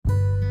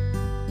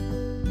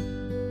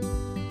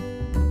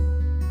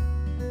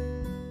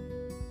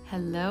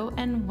Hello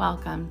and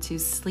welcome to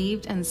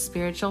Sleeved and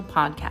Spiritual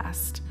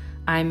Podcast.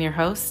 I'm your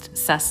host,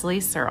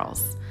 Sesalee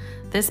Searles.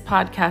 This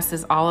podcast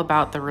is all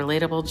about the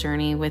relatable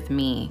journey with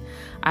me.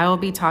 I will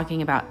be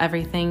talking about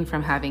everything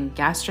from having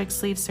gastric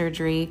sleeve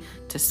surgery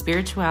to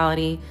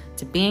spirituality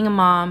to being a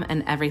mom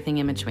and everything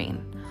in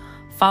between.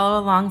 Follow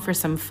along for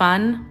some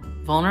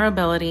fun,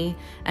 vulnerability,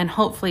 and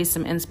hopefully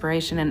some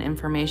inspiration and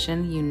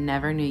information you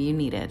never knew you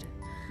needed.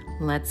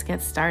 Let's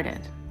get started.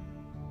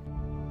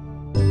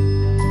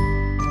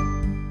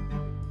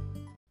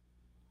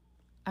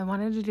 I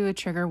wanted to do a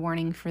trigger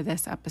warning for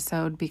this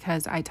episode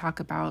because I talk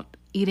about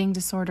eating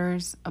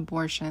disorders,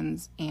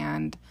 abortions,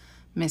 and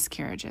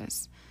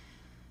miscarriages.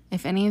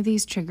 If any of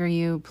these trigger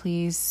you,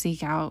 please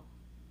seek out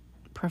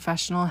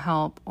professional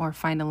help or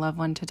find a loved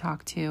one to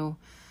talk to.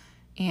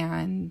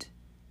 And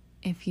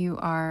if you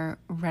are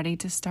ready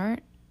to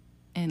start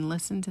and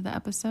listen to the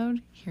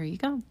episode, here you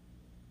go.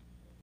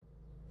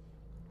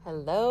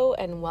 Hello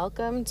and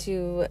welcome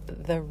to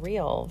the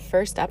real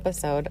first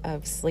episode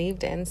of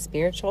Sleeved and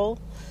Spiritual.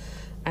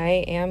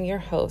 I am your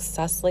host,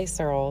 Sesalee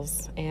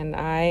Searles, and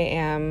I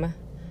am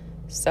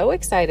so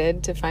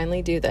excited to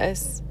finally do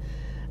this.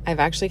 I've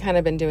actually kind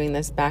of been doing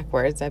this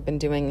backwards. I've been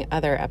doing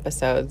other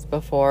episodes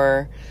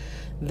before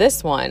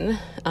this one,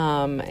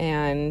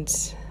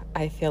 and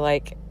I feel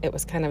like it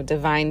was kind of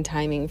divine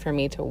timing for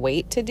me to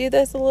wait to do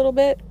this a little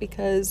bit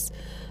because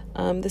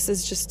this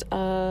is just,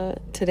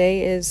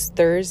 today is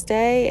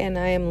Thursday, and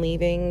I am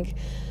leaving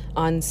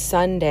on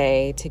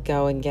Sunday to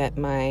go and get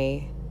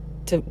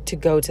to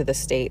go to the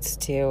States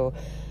to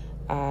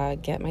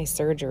get my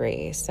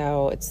surgery.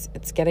 So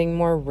it's getting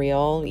more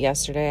real.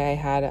 Yesterday I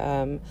had,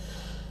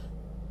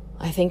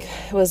 I think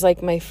it was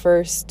like my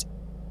first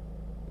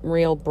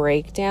real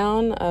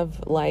breakdown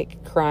of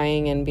like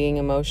crying and being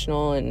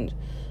emotional and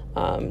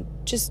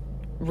just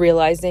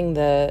realizing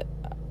the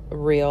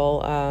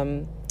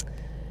real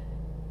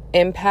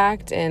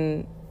impact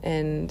and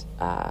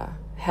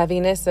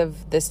heaviness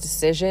of this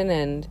decision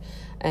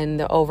and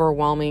the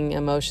overwhelming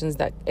emotions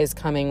that is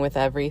coming with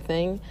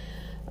everything.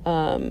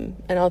 And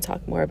I'll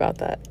talk more about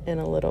that in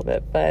a little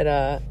bit. But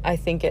I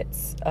think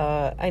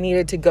I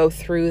needed to go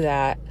through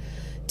that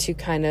to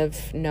kind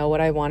of know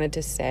what I wanted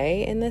to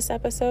say in this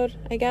episode,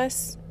 I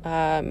guess.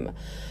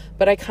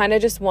 But I kind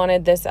of just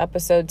wanted this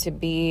episode to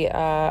be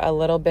a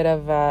little bit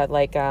of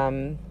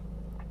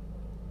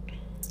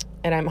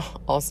and I'm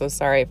also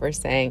sorry for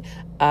saying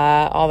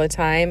all the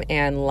time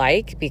and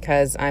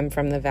because I'm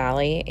from the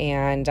Valley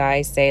and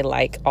I say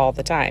like all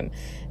the time,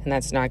 and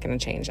that's not going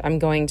to change. I'm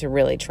going to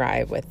really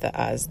try with the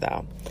us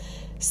though.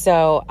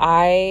 So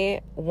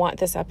I want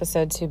this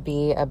episode to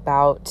be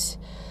about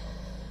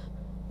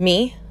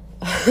me,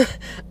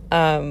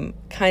 kind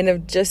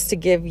of just to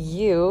give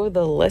you,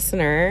 the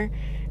listener,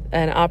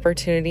 an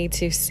opportunity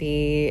to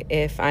see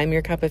if I'm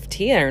your cup of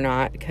tea or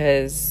not,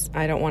 because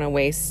I don't want to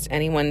waste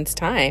anyone's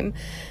time.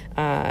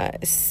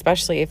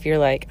 Especially if you're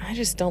like, I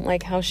just don't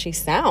like how she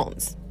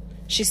sounds.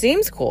 She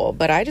seems cool,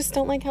 but I just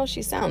don't like how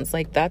she sounds.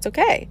 Like, that's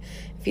okay.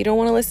 If you don't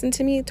want to listen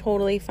to me,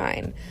 totally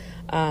fine.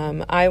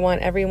 I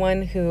want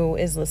everyone who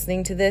is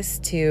listening to this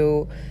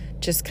to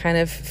just kind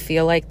of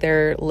feel like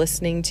they're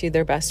listening to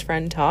their best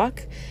friend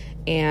talk,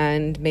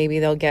 and maybe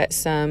they'll get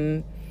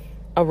a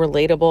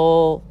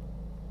relatable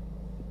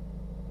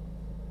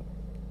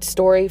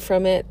story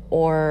from it,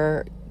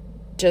 or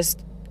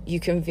just you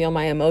can feel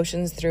my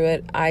emotions through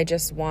it. I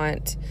just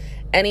want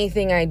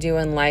anything I do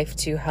in life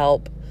to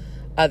help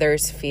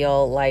others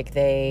feel like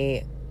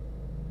they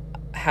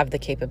have the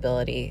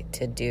capability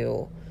to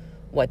do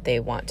what they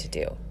want to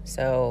do.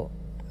 So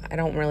I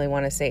don't really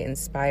want to say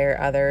inspire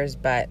others,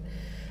 but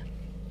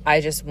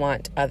I just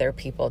want other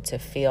people to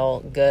feel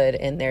good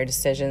in their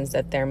decisions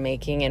that they're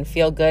making and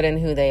feel good in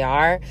who they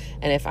are.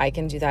 And if I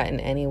can do that in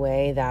any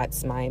way,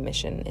 that's my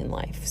mission in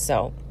life.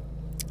 So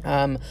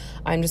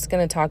I'm just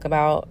going to talk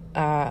about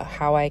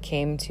how I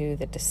came to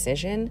the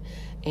decision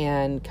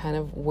and kind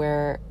of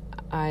where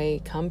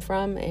I come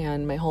from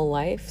and my whole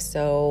life.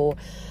 So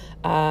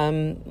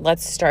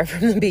let's start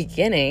from the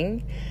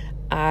beginning.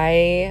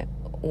 I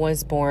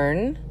was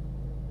born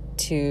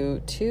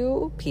to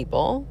two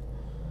people,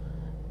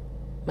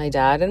 my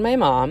dad and my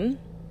mom,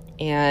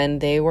 and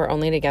they were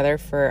only together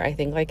for I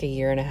think like a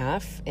year and a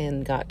half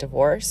and got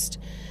divorced.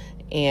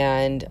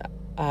 And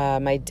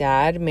my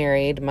dad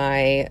married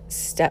my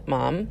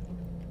stepmom,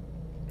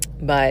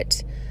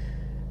 but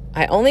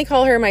I only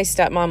call her my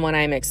stepmom when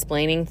I'm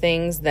explaining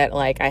things that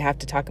like I have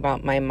to talk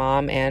about my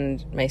mom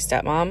and my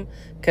stepmom,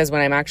 because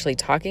when I'm actually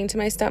talking to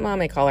my stepmom,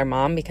 I call her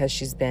mom because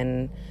she's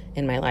been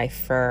in my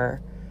life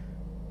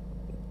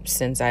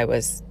since I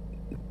was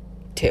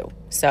 2.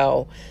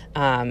 So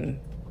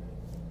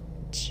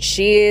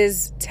she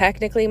is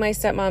technically my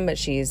stepmom, but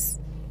she's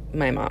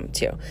my mom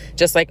too.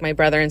 Just like my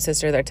brother and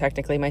sister, they're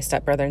technically my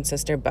stepbrother and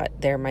sister, but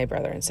they're my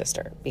brother and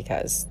sister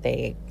because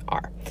they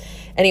are.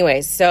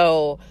 Anyways,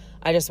 so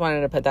I just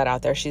wanted to put that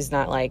out there. She's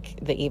not like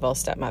the evil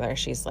stepmother.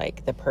 She's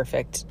like the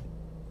perfect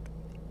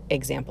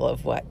example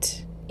of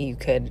what you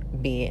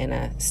could be in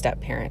a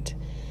step parent.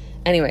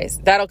 Anyways,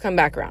 that'll come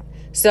back around.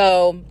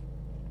 So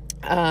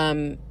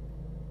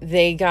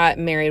They got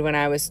married when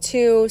I was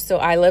 2, so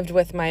I lived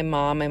with my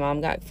mom. My mom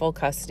got full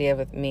custody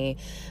of me.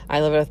 I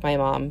lived with my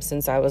mom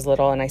since I was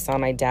little, and I saw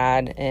my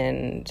dad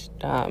and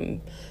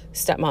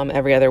stepmom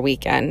every other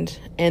weekend.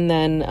 And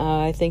then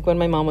I think when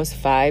my mom was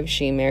 5,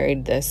 she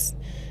married this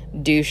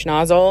douche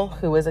nozzle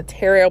who was a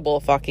terrible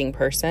fucking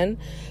person,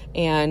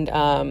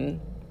 and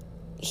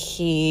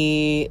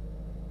he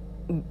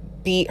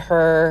beat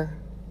her.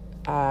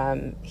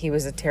 He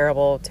was a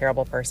terrible,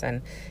 terrible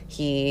person.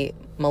 He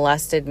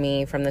molested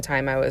me from the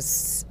time I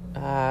was,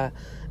 I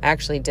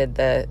actually did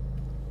the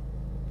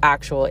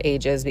actual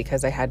ages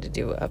because I had to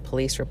do a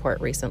police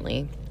report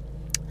recently.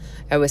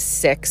 I was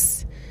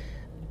 6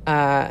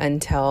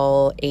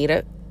 until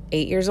 8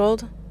 years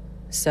old.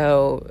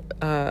 So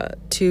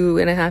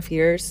 2.5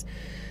 years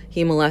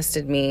he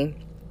molested me.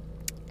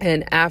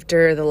 And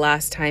after the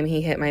last time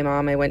he hit my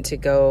mom, I went to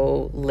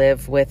go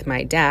live with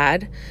my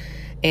dad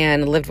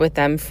and lived with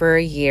them for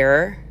a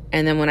year.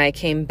 And then when I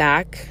came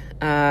back,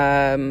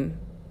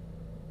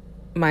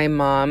 my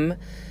mom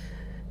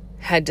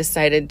had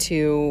decided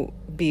to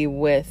be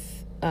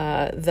with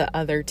the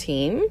other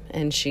team,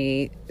 and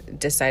she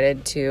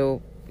decided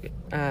to,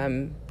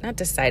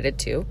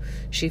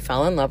 she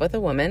fell in love with a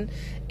woman.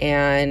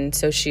 And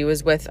so she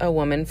was with a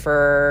woman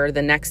for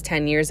the next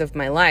 10 years of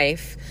my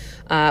life.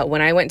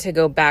 When I went to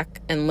go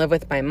back and live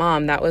with my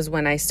mom, that was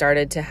when I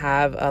started to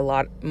have a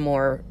lot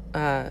more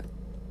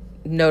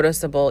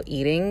noticeable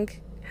eating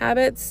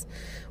habits,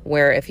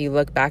 where if you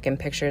look back in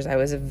pictures, I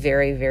was a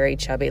very, very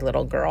chubby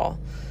little girl.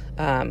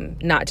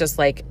 Not just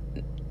like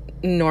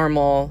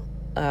normal,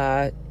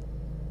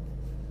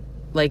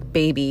 like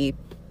baby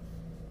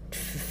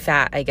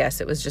fat, I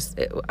guess. It was just,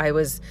 I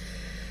was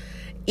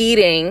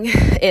eating,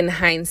 in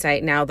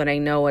hindsight, now that I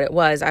know what it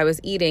was, I was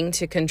eating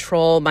to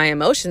control my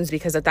emotions,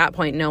 because at that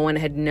point, no one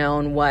had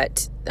known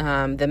what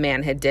the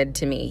man had did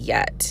to me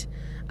yet.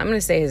 I'm going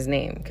to say his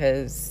name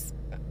because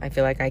I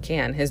feel like I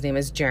can. His name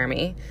is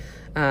Jeremy.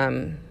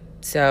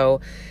 So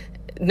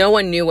no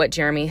one knew what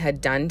Jeremy had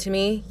done to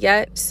me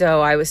yet.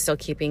 So I was still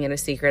keeping it a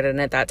secret.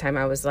 And at that time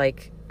I was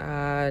like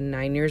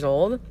 9 years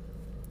old.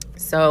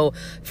 So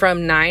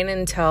from 9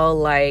 until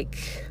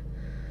like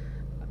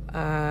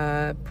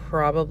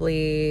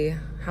probably,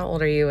 how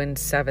old are you in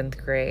 7th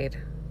grade?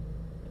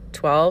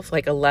 12,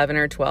 like 11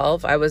 or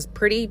 12. I was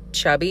pretty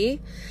chubby.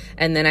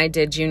 And then I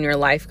did junior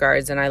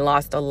lifeguards and I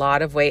lost a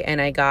lot of weight, and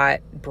I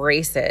got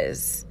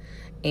braces,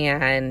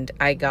 and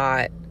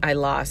I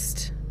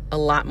lost a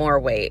lot more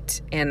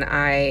weight. And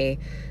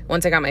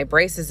once I got my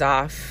braces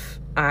off,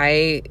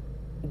 I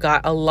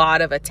got a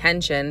lot of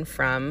attention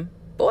from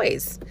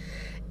boys.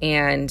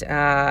 And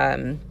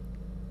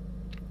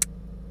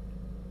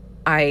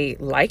I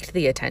liked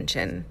the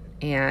attention,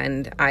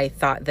 and I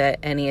thought that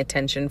any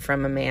attention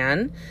from a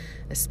man,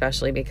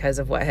 especially because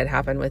of what had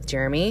happened with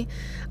Jeremy,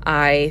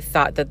 I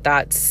thought that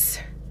that's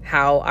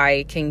how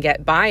I can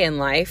get by in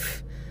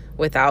life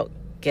without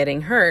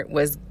getting hurt,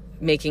 was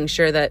making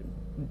sure that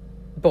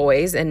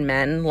boys and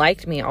men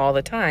liked me all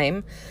the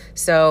time.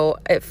 So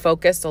it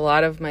focused a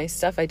lot of my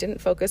stuff. I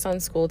didn't focus on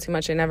school too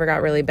much. I never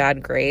got really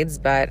bad grades,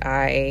 but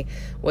I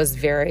was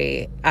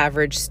very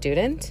average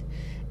student,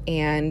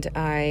 and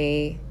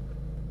I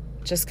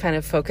just kind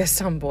of focused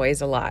on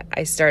boys a lot.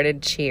 I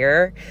started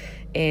cheer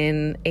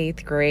in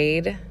 8th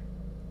grade,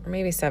 or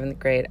maybe 7th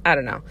grade. I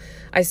don't know.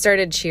 I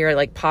started cheer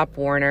like Pop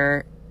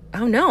Warner.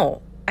 Oh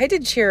no, I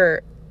did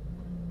cheer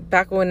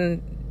back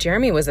when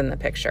Jeremy was in the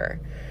picture.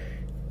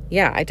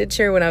 Yeah, I did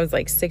cheer when I was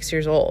like 6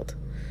 years old.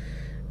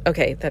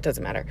 Okay, that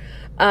doesn't matter.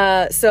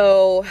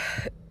 So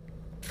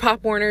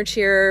Pop Warner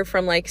cheer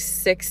from like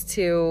 6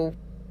 to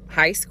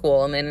high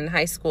school. And then in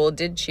high school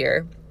did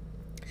cheer.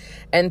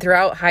 And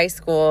throughout high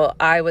school,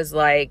 I was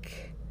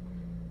like,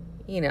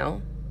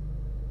 the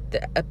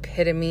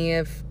epitome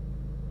of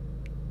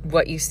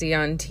what you see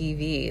on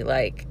TV,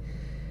 like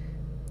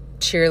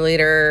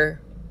cheerleader.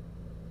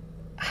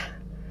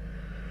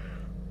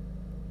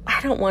 I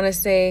don't want to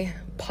say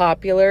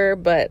popular,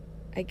 but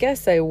I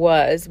guess I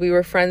was.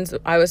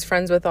 I was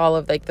friends with all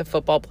of like the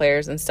football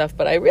players and stuff,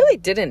 but I really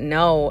didn't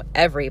know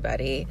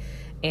everybody.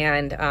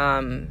 And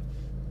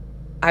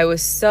I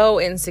was so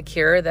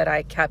insecure that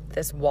I kept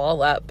this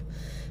wall up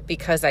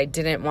because I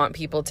didn't want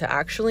people to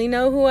actually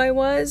know who I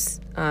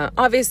was.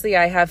 Obviously,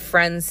 I have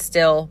friends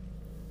still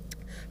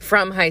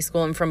from high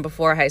school and from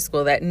before high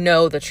school that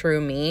know the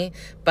true me,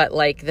 but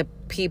like the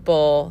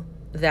people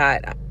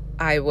that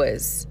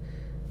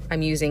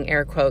I'm using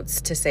air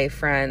quotes to say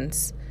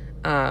friends,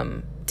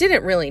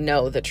 didn't really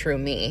know the true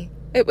me.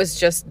 It was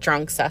just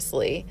drunk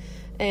Sesalee.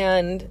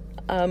 And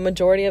a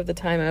majority of the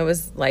time I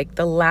was like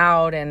the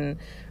loud and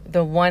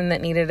the one that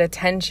needed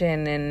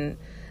attention, and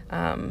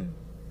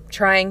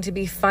trying to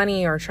be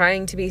funny or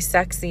trying to be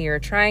sexy or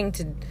trying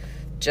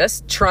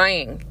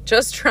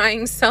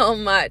so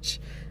much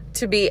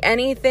to be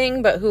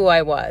anything but who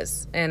I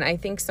was. And I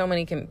think so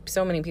many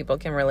people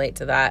can relate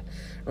to that,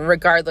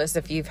 regardless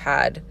if you've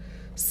had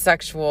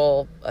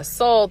sexual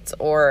assault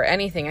or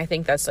anything. I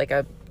think that's like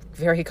a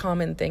very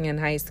common thing in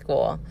high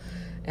school,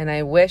 and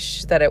I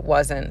wish that it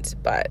wasn't,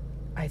 but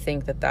I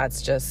think that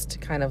that's just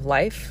kind of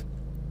life.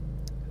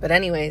 But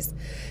anyways,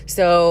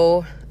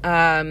 so,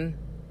 and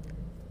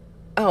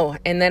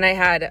then I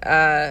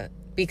had,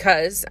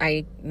 because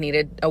I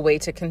needed a way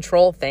to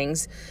control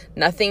things,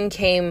 nothing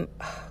came,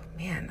 oh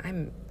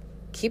man,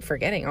 keep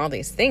forgetting all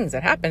these things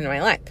that happened in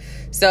my life.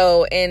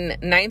 So in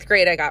 9th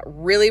grade, I got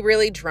really,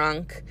 really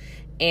drunk,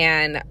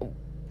 and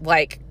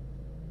like,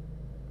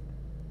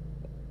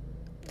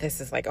 this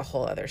is like a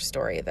whole other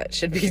story that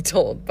should be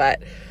told,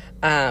 but,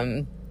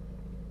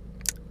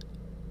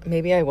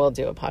 maybe I will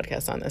do a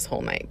podcast on this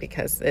whole night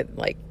because it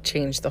like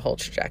changed the whole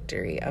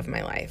trajectory of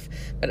my life.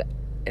 But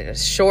a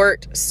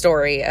short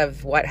story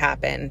of what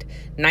happened.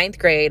 9th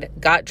grade,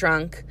 got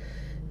drunk,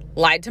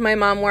 lied to my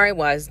mom where I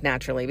was,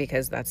 naturally,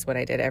 because that's what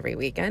I did every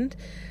weekend.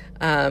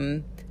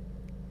 My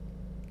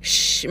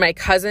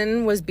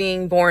cousin was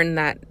being born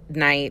that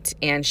night,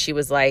 and she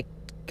was like,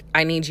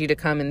 I need you to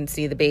come and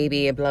see the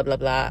baby, and blah, blah,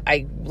 blah.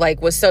 I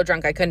like was so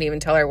drunk I couldn't even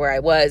tell her where I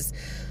was.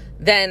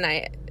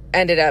 Then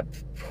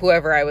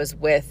whoever I was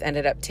with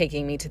ended up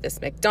taking me to this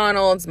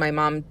McDonald's. My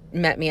mom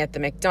met me at the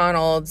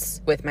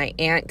McDonald's with my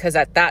aunt, because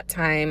at that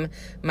time,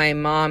 my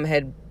mom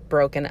had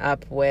broken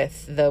up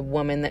with the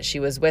woman that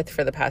she was with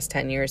for the past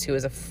 10 years, who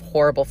was a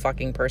horrible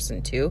fucking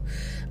person too.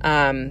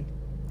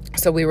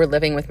 So we were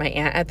living with my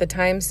aunt at the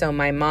time. So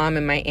my mom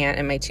and my aunt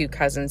and my 2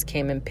 cousins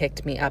came and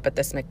picked me up at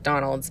this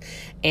McDonald's.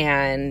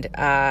 And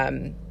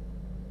my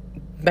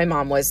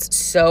mom was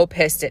so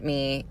pissed at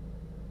me.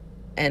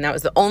 And that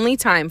was the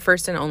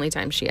first and only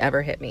time she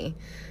ever hit me.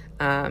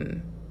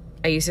 I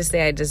used to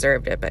say I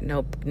deserved it, but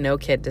no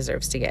kid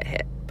deserves to get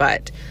hit.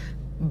 But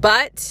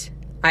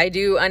I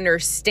do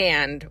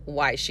understand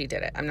why she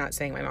did it. I'm not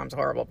saying my mom's a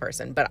horrible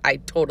person, but I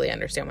totally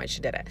understand why she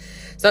did it.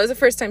 So that was the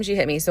first time she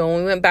hit me. So when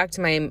we went back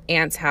to my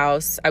aunt's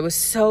house, I was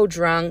so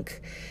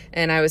drunk,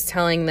 and I was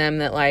telling them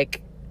that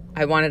like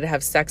I wanted to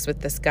have sex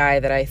with this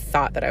guy that I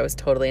thought that I was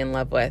totally in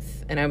love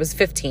with. And I was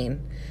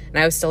 15. And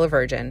I was still a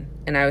virgin.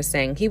 And I was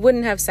saying he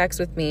wouldn't have sex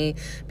with me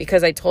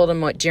because I told him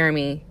what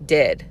Jeremy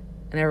did.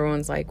 And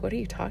everyone's like, what are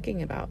you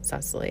talking about,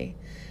 Sesalee?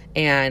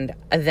 And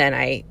then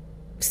I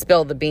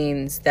spilled the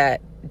beans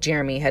that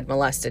Jeremy had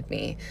molested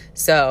me.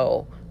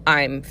 So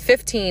I'm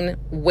 15,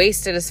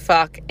 wasted as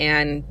fuck,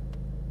 and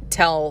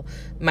tell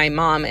my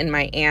mom and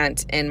my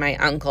aunt and my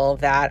uncle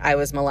that I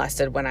was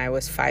molested when I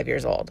was 5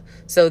 years old.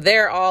 So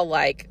they're all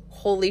like,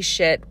 holy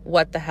shit,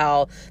 what the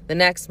hell? The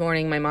next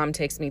morning, my mom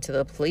takes me to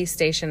the police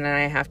station, and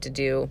I have to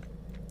do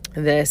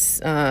this,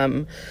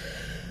 there's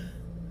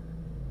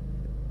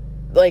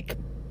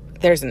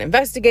an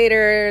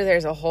investigator,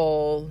 there's a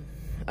whole,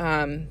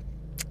 I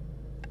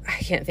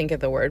can't think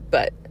of the word,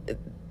 but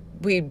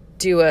we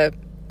do a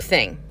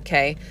thing,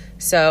 okay?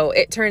 So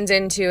it turns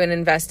into an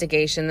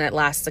investigation that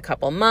lasts a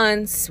couple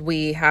months.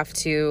 We have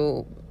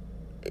to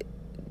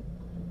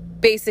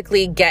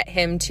basically get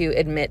him to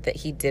admit that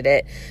he did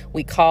it.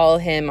 We call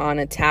him on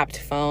a tapped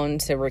phone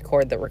to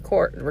record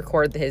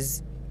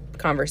his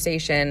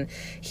conversation.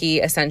 He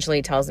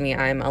essentially tells me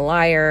I'm a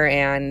liar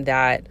and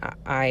that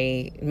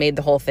I made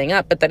the whole thing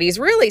up, but that he's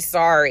really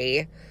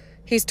sorry.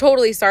 He's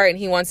totally sorry, and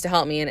he wants to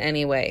help me in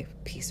any way.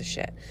 Piece of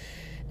shit.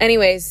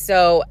 Anyways,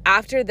 so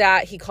after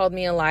that, he called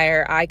me a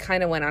liar. I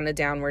kind of went on a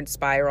downward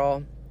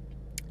spiral.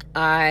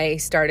 I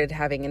started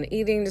having an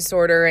eating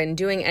disorder and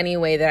doing any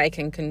way that I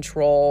can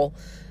control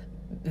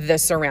the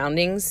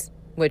surroundings,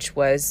 which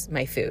was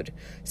my food.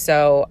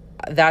 So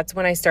that's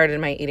when I started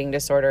my eating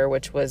disorder,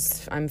 which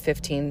was, I'm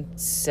 15,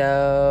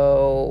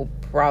 so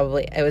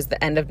probably it was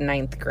the end of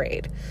 9th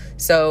grade.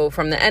 So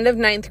from the end of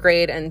 9th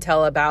grade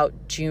until about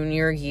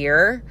junior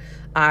year,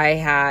 I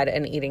had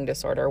an eating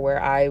disorder where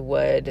I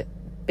would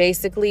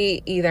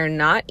basically either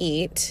not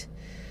eat,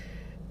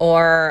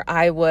 or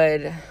I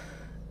would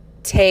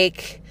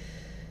take,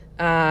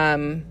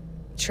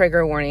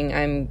 trigger warning,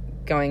 I'm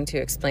going to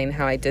explain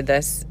how I did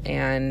this,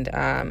 and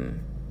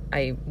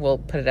I will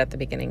put it at the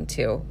beginning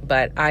too,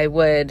 but I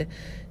would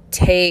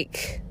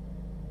take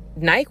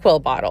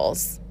NyQuil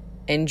bottles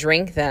and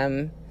drink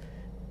them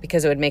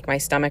because it would make my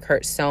stomach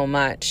hurt so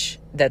much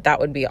that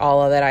would be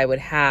all that I would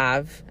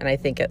have. And I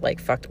think it like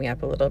fucked me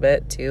up a little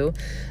bit too.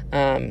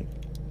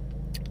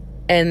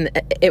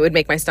 And it would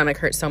make my stomach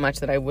hurt so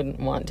much that I wouldn't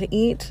want to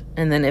eat.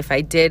 And then if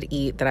I did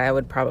eat, that I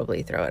would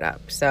probably throw it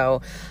up.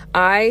 So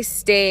I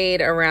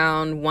stayed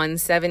around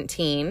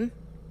 117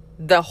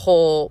 the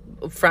whole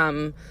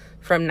from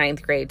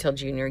 9th grade till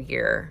junior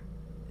year,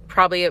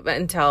 probably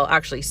until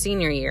actually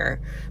senior year.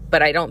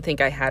 But I don't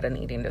think I had an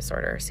eating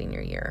disorder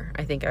senior year.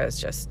 I think I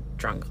was just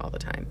drunk all the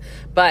time.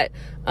 But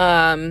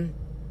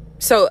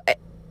so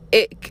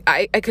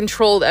I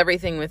controlled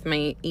everything with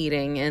my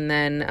eating. And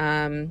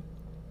then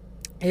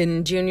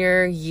in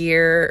junior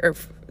year,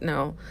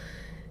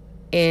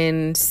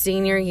 in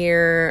senior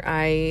year,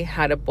 I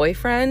had a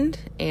boyfriend,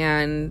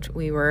 and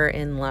we were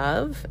in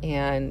love,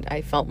 and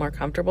I felt more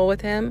comfortable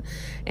with him,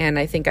 and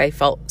I think I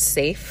felt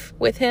safe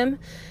with him.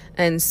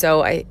 And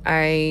so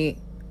I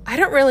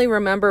don't really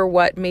remember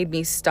what made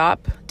me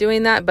stop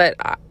doing that, but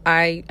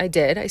I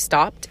did. I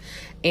stopped.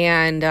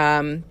 And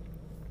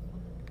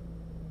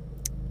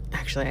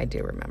actually, I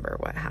do remember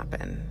what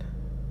happened.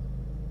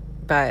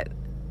 But,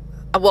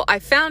 well, I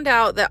found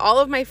out that all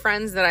of my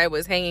friends that I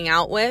was hanging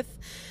out with,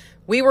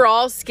 we were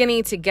all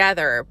skinny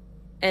together,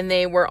 and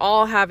they were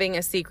all having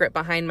a secret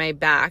behind my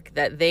back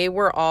that they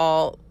were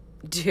all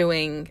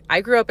doing.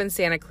 I grew up in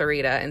Santa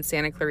Clarita, and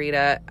Santa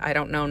Clarita, I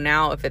don't know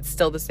now if it's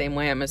still the same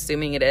way. I'm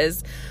assuming it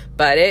is,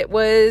 but it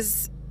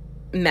was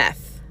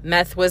meth.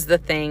 Meth was the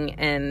thing,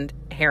 and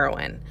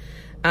heroin.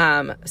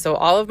 So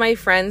all of my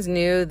friends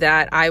knew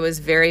that I was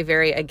very,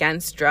 very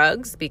against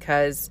drugs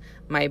because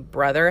my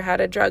brother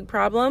had a drug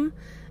problem,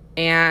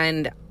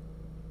 and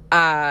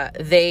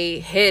they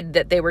hid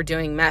that they were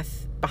doing meth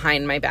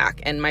behind my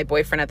back, and my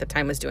boyfriend at the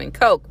time was doing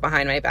coke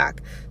behind my back.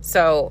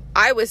 So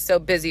I was so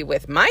busy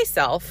with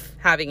myself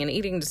having an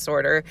eating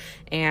disorder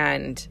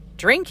and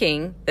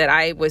drinking that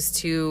I was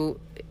too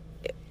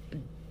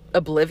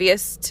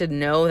oblivious to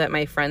know that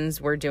my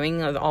friends were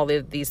doing all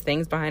of these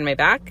things behind my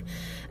back.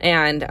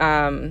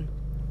 And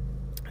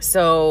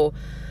so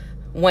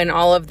when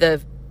all of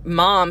the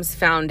moms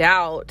found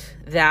out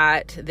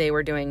that they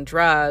were doing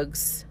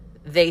drugs,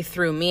 they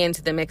threw me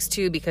into the mix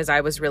too, because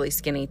I was really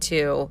skinny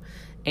too.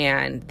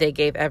 And they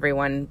gave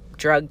everyone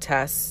drug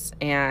tests,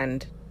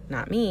 and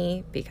not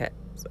me, because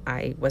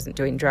I wasn't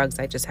doing drugs.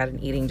 I just had an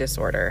eating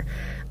disorder.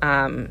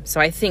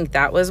 So I think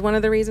that was one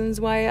of the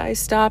reasons why I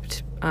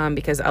stopped,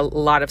 because a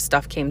lot of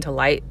stuff came to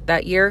light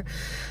that year.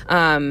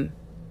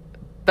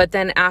 But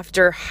then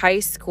after high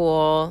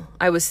school,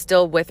 I was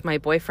still with my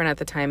boyfriend at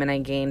the time, and I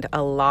gained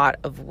a lot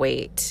of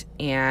weight.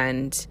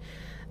 And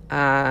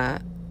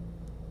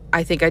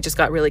I think I just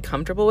got really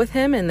comfortable with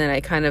him. And then I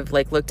kind of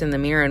like looked in the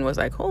mirror and was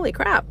like, holy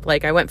crap.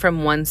 Like I went from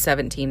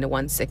 117 to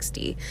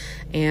 160,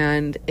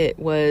 and it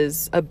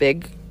was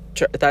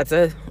that's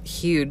a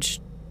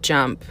huge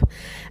jump.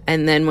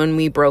 And then when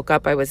we broke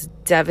up, I was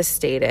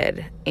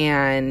devastated,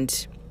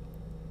 and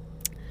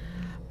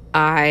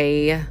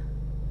I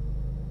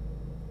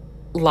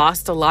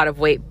lost a lot of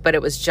weight, but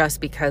it was just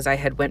because I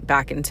had went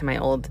back into my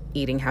old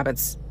eating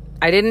habits.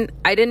 I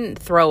didn't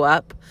throw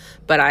up,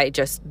 but I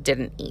just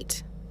didn't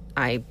eat.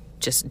 I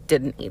just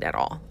didn't eat at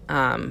all,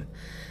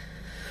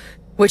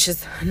 which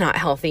is not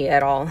healthy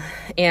at all.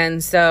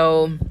 And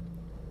so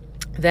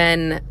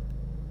then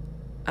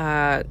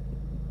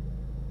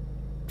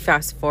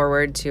fast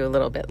forward to a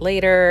little bit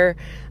later,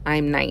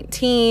 I'm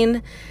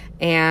 19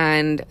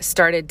 and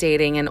started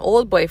dating an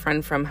old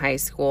boyfriend from high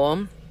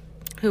school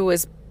who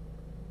was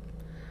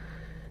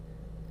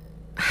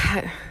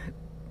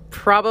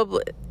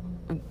probably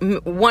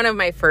one of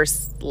my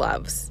first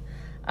loves.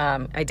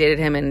 I dated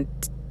him in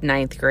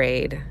ninth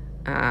grade.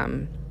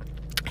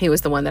 He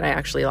was the one that I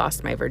actually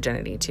lost my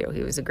virginity to.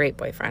 He was a great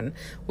boyfriend.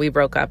 We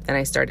broke up. Then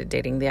I started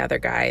dating the other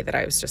guy that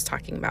I was just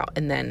talking about,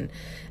 and then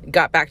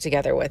got back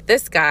together with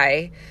this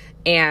guy.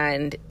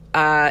 And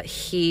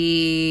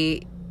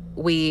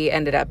we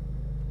ended up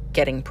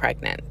getting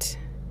pregnant,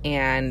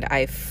 and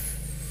I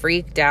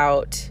freaked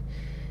out,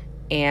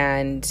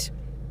 and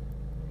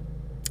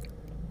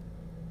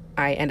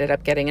I ended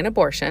up getting an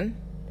abortion.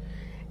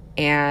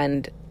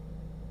 And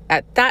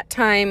at that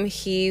time,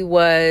 he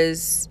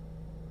was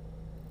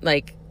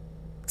like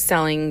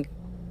selling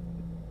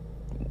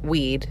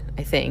weed,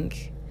 I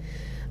think.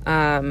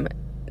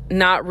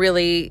 Not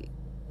really.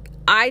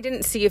 I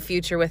didn't see a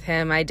future with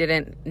him. I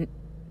didn't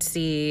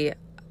see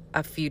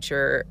a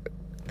future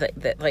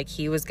that like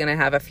he was going to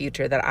have a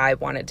future that I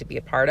wanted to be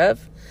a part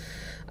of.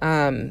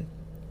 And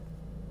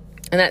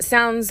that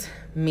sounds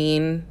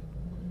mean,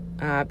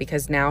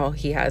 because now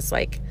he has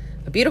like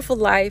a beautiful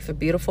life, a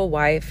beautiful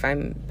wife.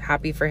 I'm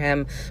happy for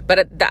him,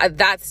 but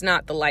that's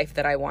not the life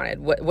that I wanted.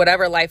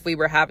 Whatever life we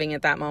were having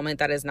at that moment,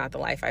 that is not the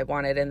life I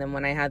wanted. And then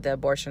when I had the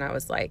abortion, I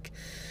was like,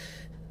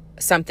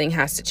 something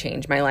has to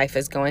change. My life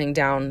is going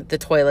down the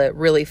toilet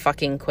really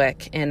fucking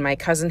quick. And my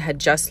cousin had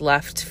just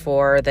left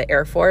for the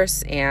Air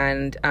Force,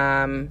 and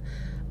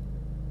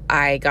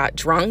I got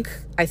drunk.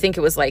 I think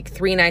it was like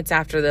 3 nights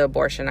after the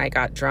abortion, I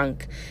got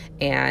drunk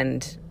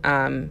and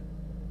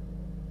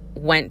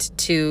went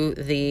to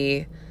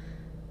the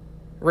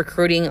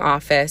recruiting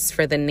office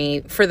for the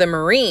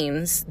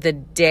Marines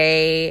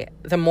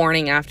the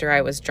morning after I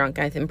was drunk.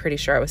 I'm pretty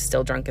sure I was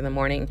still drunk in the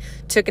morning.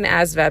 Took an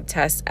ASVAB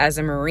test as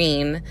a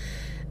Marine,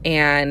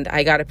 and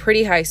I got a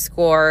pretty high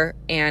score,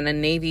 and a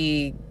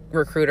Navy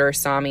recruiter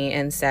saw me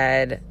and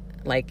said,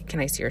 like, can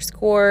I see your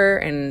score?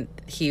 And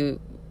he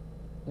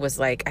was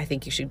like, I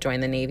think you should join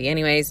the Navy.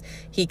 Anyways,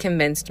 he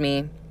convinced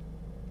me.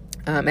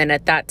 And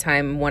at that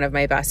time, one of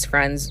my best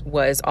friends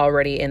was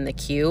already in the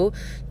queue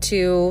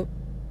to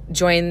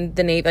join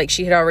the Navy. Like,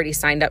 she had already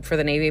signed up for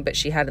the Navy, but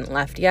she hadn't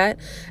left yet.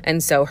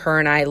 And so her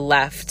and I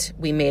left.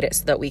 We made it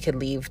so that we could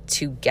leave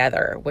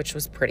together, which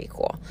was pretty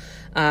cool.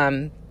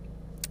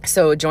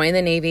 So joined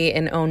the Navy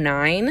in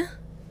 2009.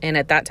 And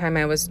at that time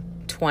I was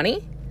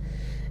 20,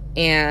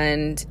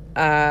 and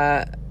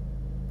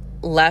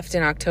left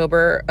in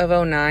November of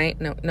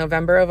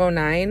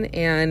 2009,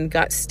 and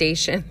got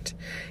stationed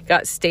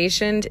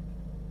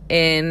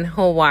in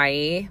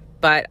Hawaii.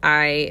 But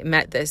I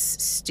met this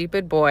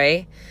stupid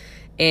boy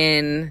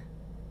in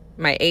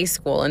my A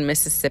school in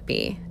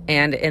Mississippi.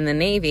 And in the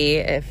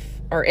Navy,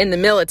 or in the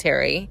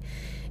military,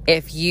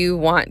 if you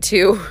want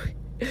to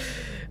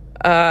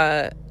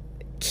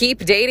keep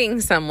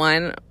dating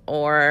someone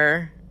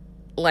or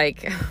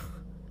like...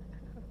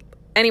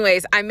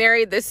 Anyways, I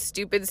married this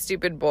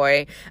stupid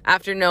boy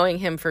after knowing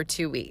him for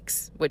 2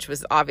 weeks, which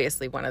was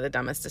obviously one of the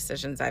dumbest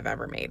decisions I've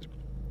ever made.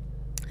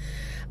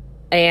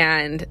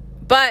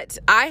 But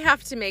I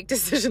have to make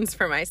decisions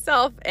for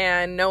myself,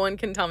 and no one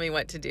can tell me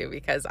what to do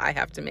because I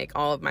have to make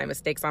all of my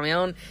mistakes on my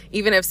own.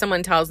 Even if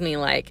someone tells me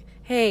like,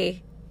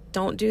 hey,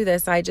 don't do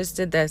this, I just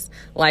did this.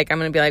 Like, I'm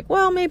going to be like,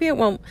 well, maybe it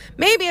won't.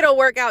 Maybe it'll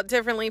work out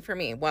differently for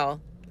me. Well,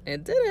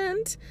 it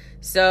didn't.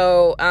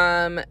 So,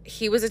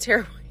 he was a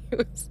terrible,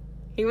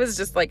 he was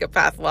just like a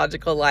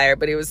pathological liar,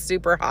 but he was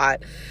super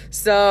hot.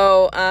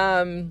 So,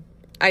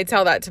 I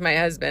tell that to my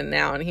husband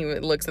now, and he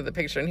looks at the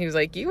picture and he was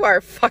like, you are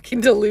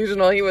fucking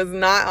delusional. He was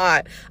not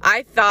hot.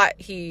 I thought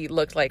he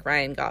looked like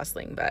Ryan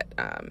Gosling, but,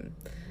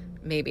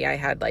 maybe I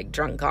had like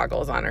drunk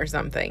goggles on or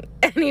something.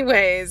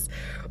 Anyways,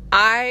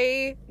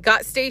 I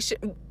got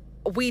stationed.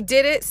 We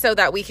did it so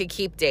that we could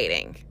keep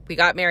dating. We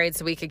got married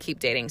so we could keep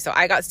dating. So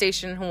I got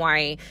stationed in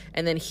Hawaii,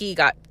 and then he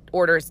got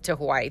orders to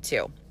Hawaii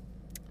too.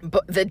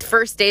 But the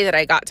first day that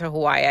I got to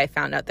Hawaii, I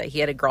found out that he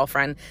had a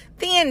girlfriend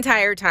the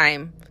entire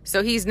time.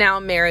 So he's now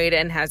married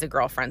and has a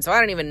girlfriend. So I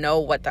don't even know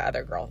what the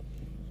other girl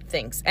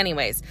thinks.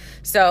 Anyways,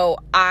 so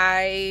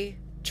I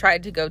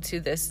tried to go to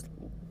this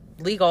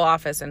legal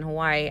office in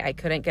Hawaii. I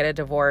couldn't get a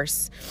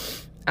divorce.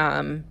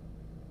 I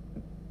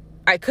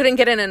couldn't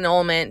get an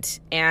annulment.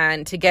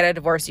 And to get a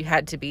divorce, you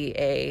had to be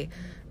a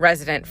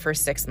resident for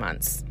 6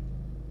 months.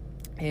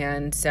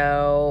 And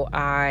so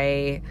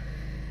I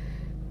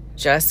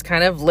just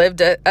kind of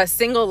lived a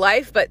single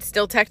life, but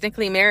still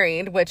technically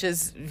married, which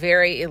is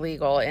very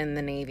illegal in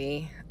the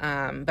Navy.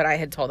 But I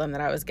had told them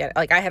that I was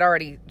I had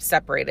already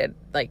separated,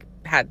 like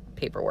had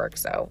paperwork.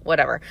 So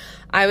whatever.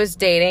 I was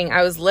dating,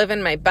 I was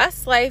living my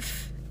best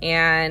life,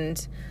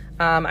 and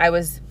I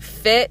was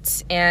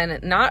fit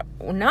and not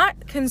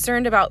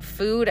concerned about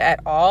food at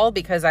all,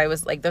 because I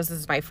was like, this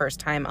is my first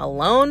time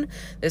alone.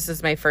 This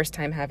is my first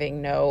time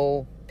having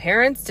no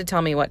parents to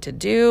tell me what to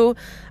do.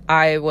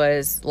 I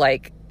was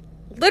like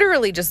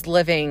literally just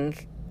living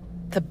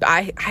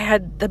I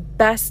had the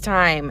best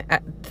time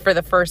for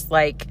the first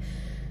like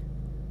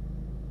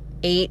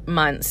 8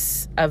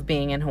 months of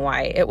being in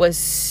Hawaii. It was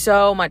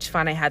so much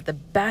fun. I had the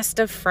best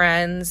of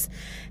friends,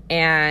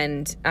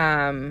 and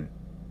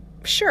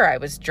sure, I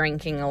was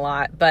drinking a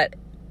lot, but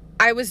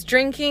I was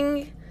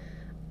drinking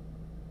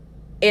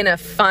in a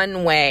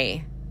fun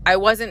way. I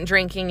wasn't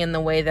drinking in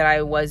the way that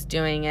I was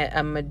doing it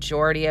a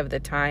majority of the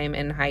time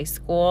in high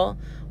school,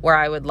 where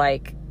I would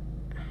like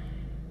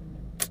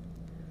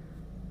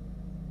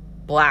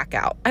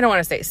blackout. I don't want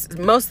to say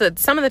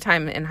some of the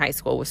time in high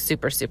school was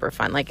super, super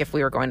fun. Like if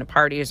we were going to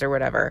parties or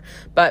whatever,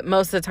 but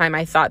most of the time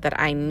I thought that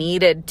I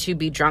needed to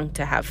be drunk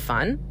to have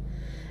fun.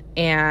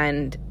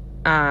 And,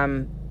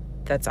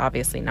 that's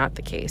obviously not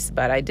the case,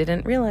 but I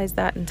didn't realize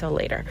that until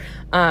later.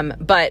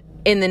 But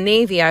in the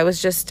Navy, I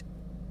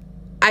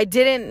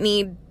didn't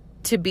need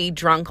to be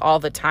drunk all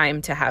the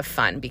time to have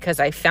fun, because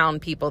I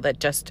found people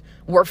that just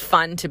were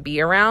fun to be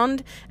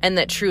around and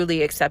that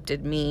truly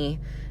accepted me.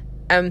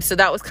 So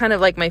that was kind of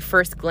like my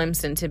first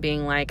glimpse into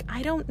being like,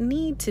 I don't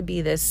need to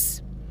be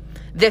this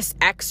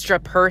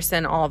extra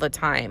person all the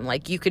time.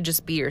 Like, you could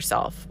just be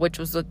yourself, which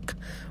was a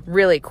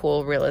really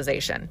cool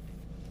realization.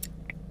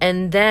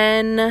 And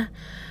then,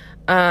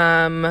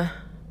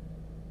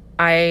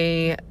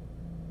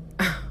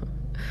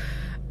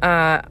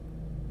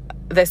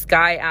 this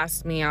guy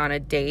asked me on a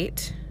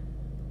date.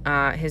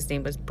 His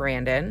name was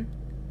Brandon.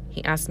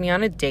 He asked me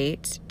on a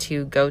date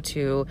to go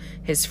to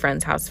his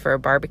friend's house for a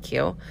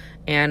barbecue,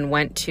 and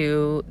went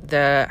to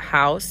the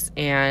house,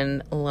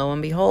 and lo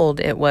and behold,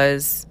 it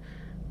was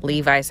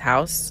Levi's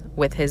house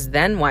with his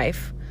then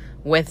wife,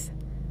 with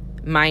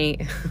my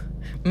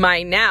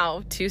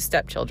now 2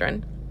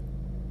 stepchildren.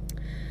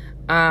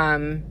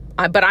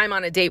 But I'm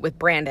on a date with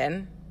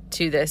Brandon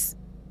to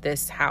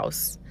this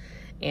house,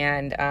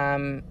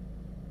 and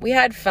we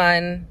had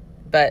fun.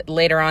 But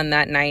later on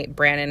that night,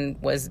 Brandon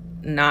was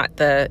not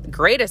the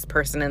greatest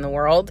person in the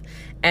world,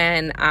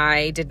 and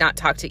I did not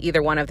talk to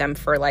either one of them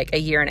for like a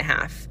year and a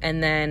half.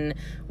 And then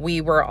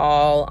we were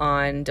all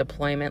on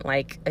deployment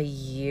like a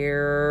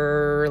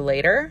year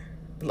later,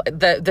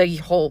 the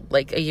whole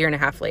like a year and a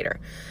half later,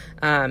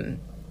 and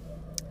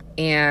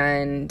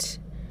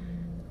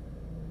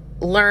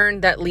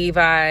learned that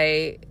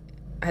Levi,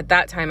 at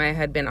that time I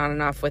had been on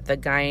and off with a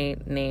guy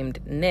named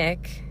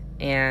Nick,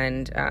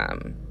 and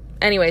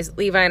anyways,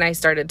 Levi and I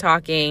started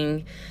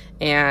talking,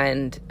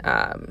 and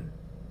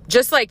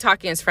just like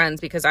talking as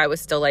friends, because I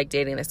was still like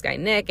dating this guy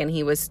Nick, and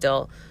he was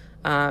still,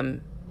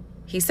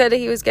 he said that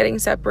he was getting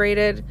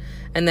separated,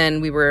 and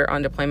then we were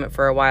on deployment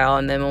for a while,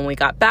 and then when we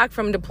got back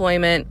from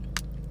deployment,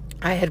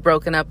 I had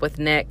broken up with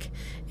Nick,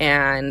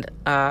 and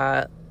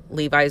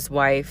Levi's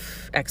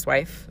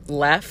ex-wife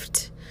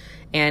left,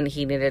 and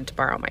he needed to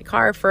borrow my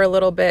car for a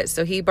little bit,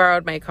 so he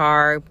borrowed my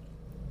car.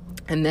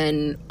 And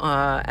then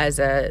as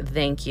a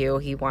thank you,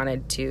 he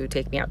wanted to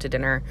take me out to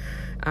dinner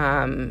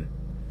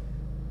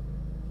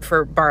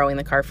for borrowing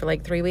the car for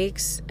like 3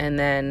 weeks. And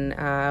then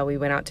we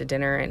went out to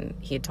dinner, and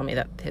he had told me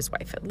that his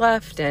wife had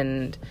left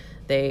and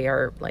they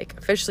are like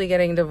officially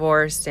getting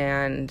divorced.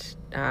 And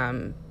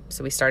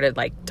so we started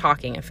like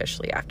talking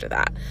officially after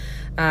that.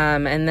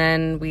 And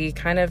then we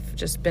kind of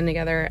just been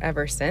together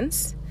ever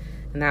since.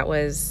 And that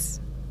was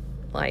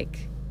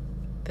like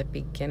the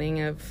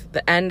beginning of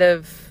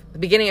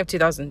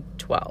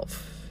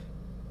 2012.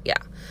 Yeah.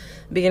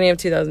 Beginning of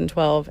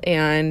 2012.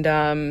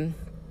 And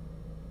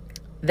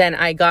then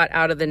I got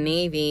out of the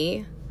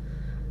Navy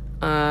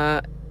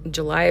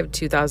July of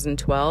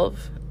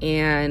 2012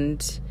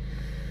 and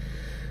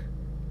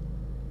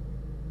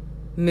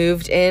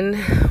moved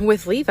in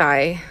with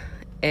Levi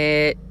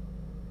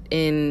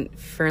in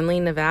Fernley,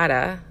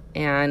 Nevada.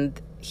 And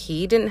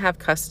he didn't have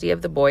custody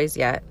of the boys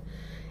yet.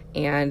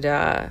 And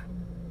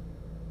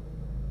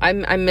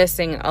I'm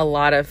missing a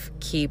lot of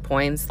key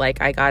points.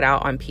 Like, I got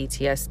out on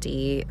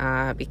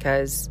PTSD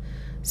because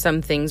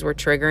some things were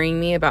triggering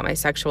me about my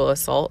sexual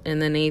assault in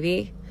the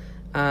Navy.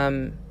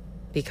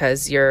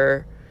 Because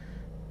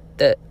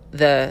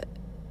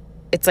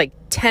it's like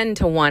 10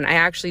 to 1. I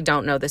actually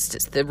don't know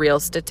the real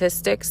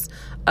statistics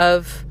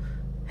of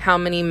how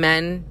many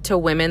men to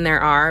women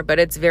there are, but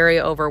it's very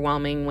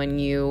overwhelming when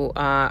you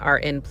are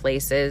in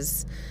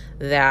places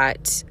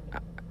that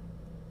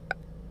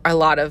a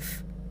lot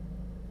of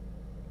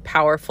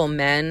powerful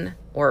men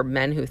or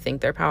men who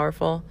think they're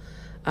powerful,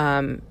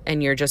 and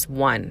you're just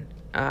one,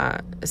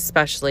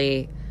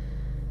 especially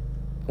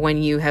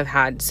when you have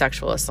had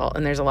sexual assault.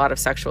 And there's a lot of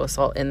sexual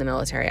assault in the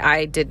military.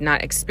 I did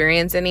not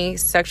experience any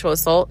sexual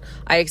assault.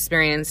 I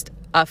experienced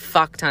a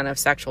fuck ton of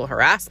sexual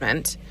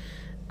harassment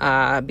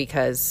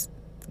because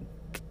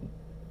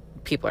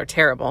people are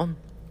terrible.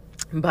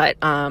 But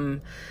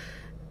I'm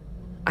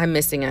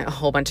missing a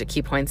whole bunch of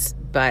key points.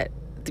 But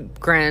the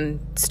grand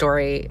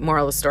story,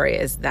 moral of the story,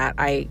 is that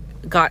I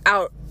got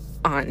out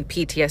on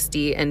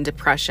PTSD and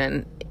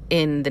depression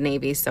in the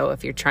Navy. So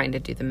if you're trying to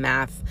do the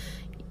math,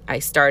 I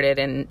started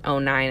in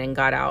 2009 and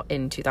got out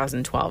in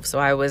 2012. So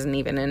I wasn't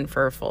even in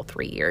for a full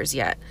 3 years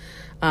yet.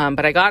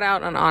 But I got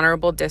out on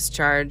honorable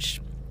discharge.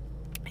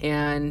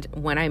 And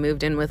when I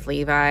moved in with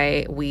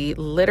Levi, we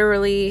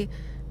literally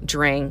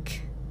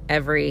drank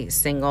every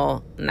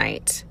single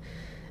night.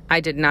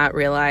 I did not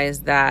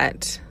realize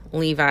that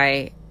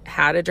Levi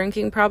had a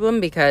drinking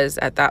problem, because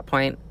at that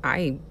point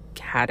I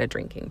had a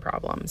drinking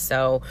problem.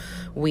 So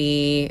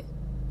we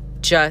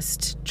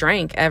just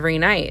drank every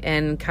night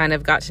and kind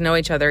of got to know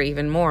each other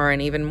even more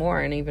and even more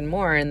and even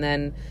more. And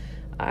then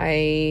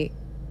I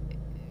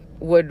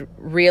would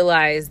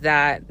realize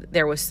that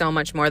there was so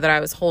much more that I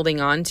was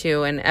holding on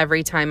to. And not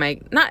every time I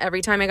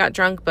got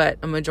drunk, but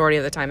a majority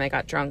of the time I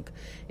got drunk,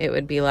 it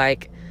would be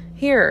like,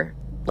 here,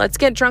 let's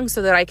get drunk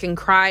so that I can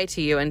cry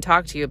to you and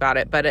talk to you about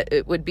it. But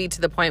it would be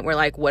to the point where,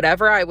 like,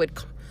 whatever I would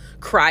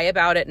cry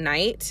about at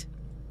night,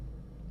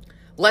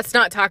 let's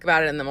not talk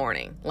about it in the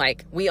morning.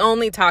 Like, we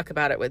only talk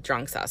about it with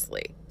drunk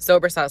Sesalee.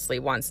 Sober Sesalee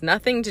wants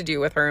nothing to do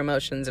with her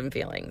emotions and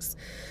feelings.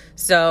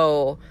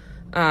 So,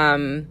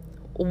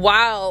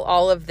 while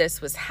all of this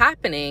was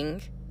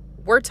happening,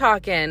 we're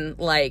talking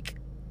like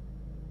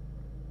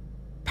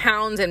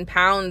pounds and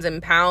pounds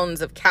and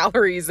pounds of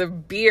calories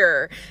of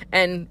beer,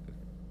 and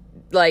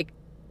like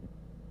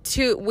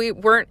we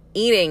weren't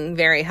eating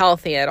very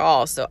healthy at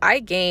all. So I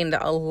gained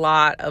a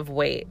lot of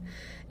weight,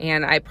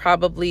 and I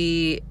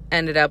probably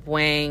ended up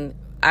weighing,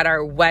 at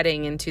our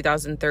wedding in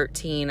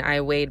 2013,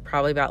 I weighed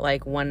probably about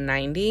like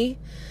 190.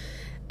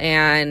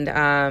 And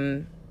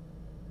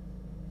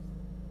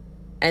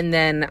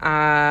then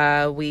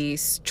we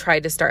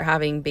tried to start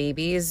having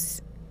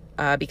babies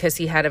because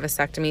he had a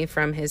vasectomy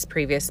from his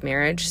previous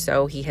marriage.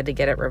 So he had to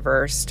get it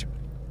reversed.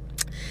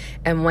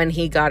 And when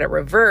he got it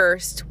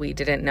reversed, we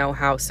didn't know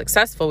how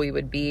successful we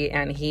would be.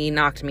 And he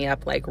knocked me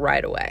up like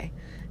right away,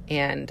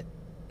 and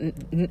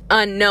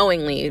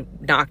unknowingly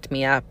knocked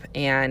me up.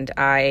 And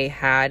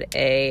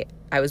I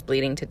was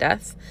bleeding to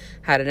death,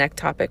 had an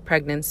ectopic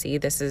pregnancy.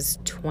 This is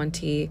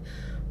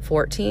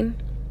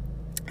 2014,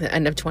 the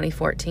end of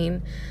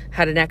 2014,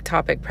 had an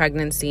ectopic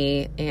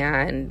pregnancy,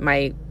 and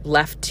my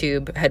left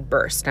tube had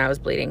burst and I was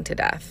bleeding to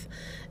death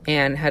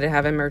and had to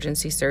have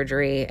emergency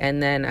surgery.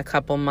 And then a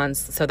couple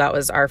months, so that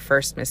was our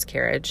first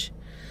miscarriage.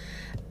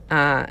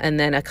 And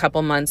then a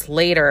couple months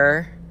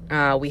later,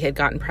 we had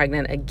gotten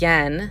pregnant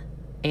again.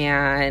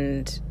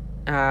 And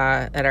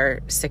at our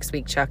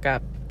 6-week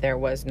checkup, there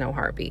was no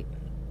heartbeat.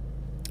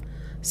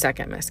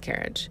 Second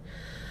miscarriage.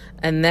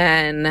 And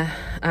then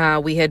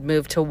we had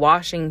moved to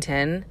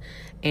Washington.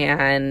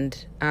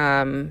 And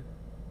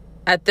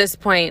at this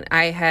point,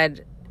 I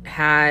had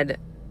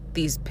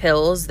these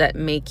pills that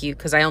make you,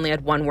 because I only had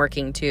one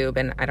working tube.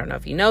 And I don't know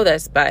if you know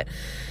this, but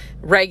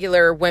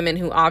regular women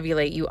who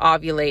ovulate, you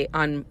ovulate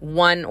on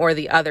one or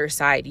the other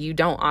side. You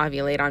don't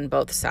ovulate on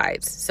both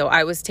sides. So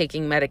I was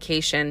taking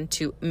medication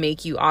to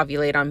make you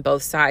ovulate on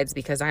both sides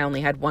because I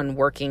only had one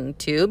working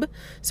tube.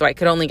 So I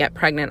could only get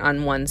pregnant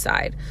on one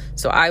side.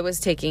 So I was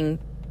taking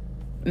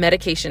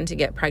medication to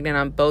get pregnant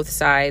on both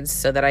sides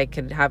so that I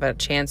could have a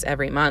chance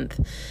every month.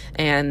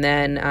 And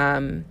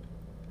then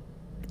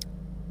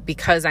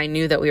because I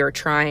knew that we were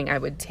trying, I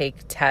would take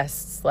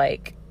tests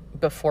like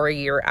before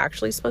you were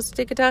actually supposed to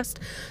take a test.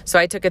 So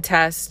I took a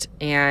test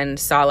and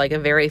saw like a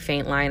very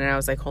faint line, and I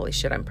was like, holy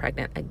shit, I'm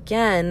pregnant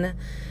again.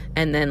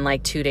 And then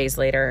like 2 days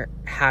later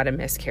had a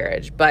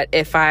miscarriage. But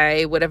if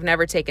I would have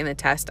never taken the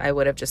test, I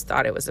would have just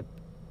thought it was a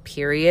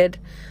period.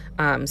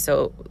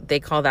 So they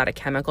call that a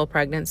chemical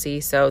pregnancy.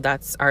 So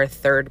that's our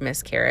third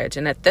miscarriage.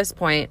 And at this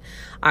point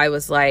I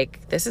was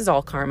like, this is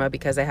all karma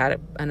because I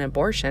had an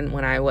abortion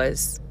when I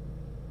was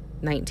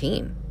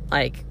 19.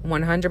 Like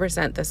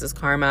 100% this is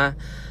karma.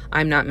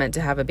 I'm not meant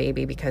to have a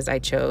baby because I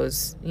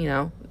chose,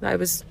 I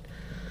was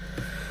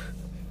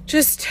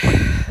just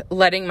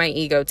letting my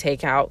ego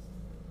take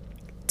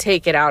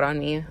it out on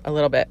me a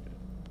little bit.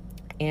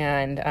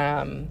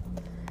 And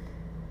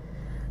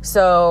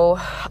so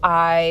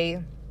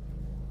I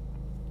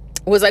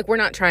was like, we're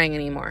not trying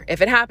anymore.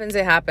 If it happens,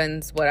 it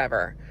happens,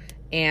 whatever.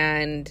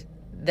 And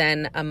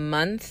then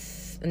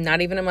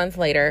not even a month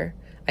later,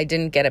 I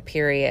didn't get a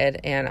period,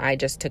 and I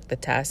just took the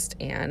test,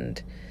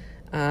 and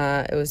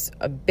it was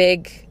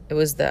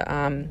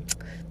the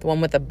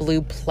one with the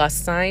blue plus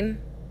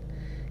sign,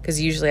 because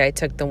usually I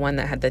took the one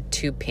that had the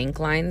 2 pink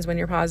lines when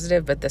you're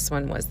positive, but this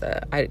one was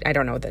I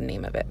don't know the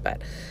name of it,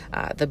 but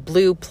the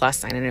blue plus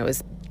sign, and it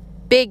was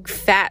big,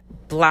 fat,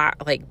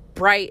 black, like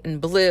bright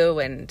and blue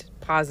and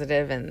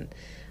positive, and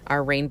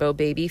our rainbow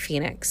baby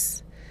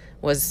Phoenix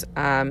was,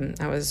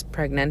 I was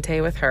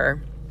pregnante with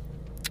her.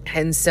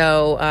 And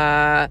so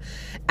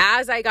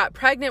as I got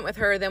pregnant with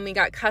her, then we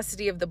got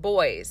custody of the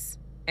boys.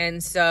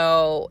 And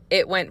so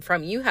it went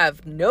from you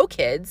have no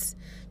kids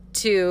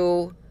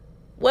to,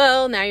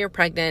 well, now you're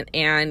pregnant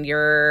and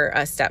you're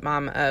a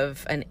stepmom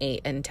of an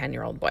 8 and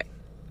 10-year-old boy.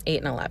 8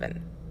 and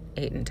 11,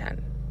 8 and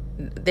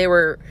 10. They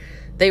were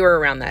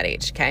around that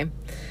age, okay?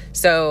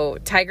 So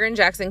Tiger and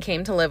Jackson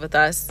came to live with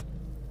us.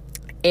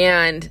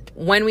 And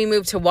when we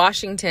moved to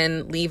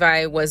Washington,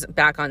 Levi was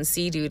back on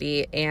sea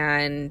duty,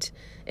 and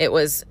it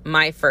was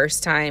my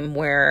first time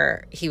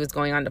where he was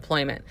going on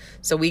deployment.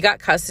 So we got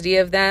custody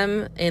of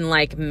them in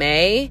like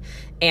May,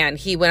 and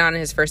he went on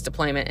his first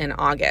deployment in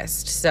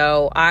August.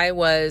 So I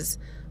was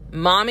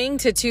momming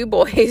to 2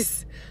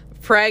 boys,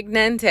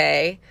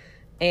 pregnante,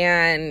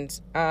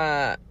 and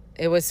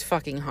it was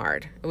fucking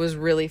hard. It was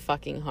really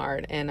fucking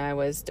hard. And I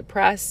was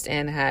depressed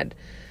and had,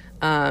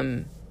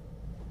 and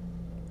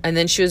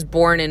then she was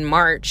born in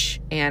March,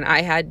 and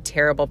I had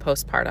terrible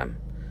postpartum.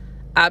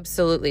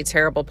 Absolutely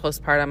terrible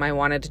postpartum. I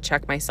wanted to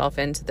check myself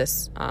into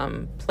this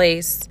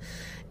place,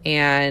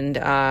 and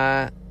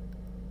it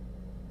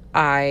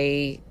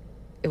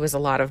was a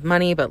lot of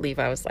money, but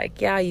Levi was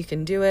like, yeah, you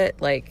can do it.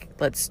 Like,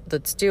 let's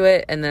do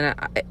it. And then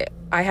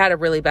I had a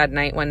really bad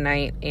night one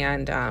night,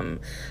 and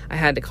I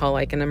had to call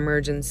like an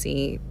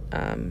emergency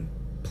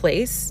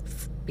place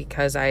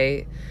because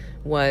I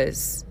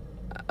was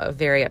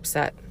very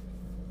upset.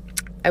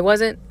 I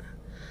wasn't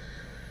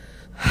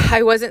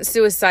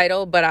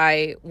suicidal, but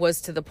I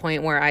was to the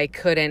point where I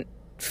couldn't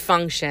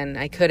function.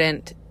 I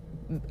couldn't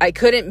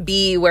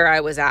be where I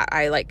was at.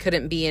 I like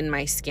couldn't be in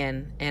my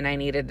skin, and I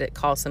needed to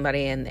call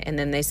somebody. And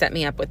then they set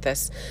me up with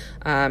this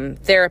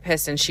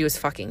therapist, and she was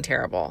fucking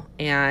terrible.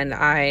 And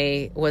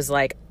I was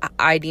like,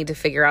 I need to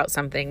figure out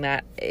something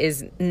that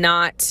is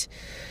not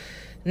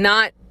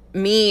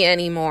me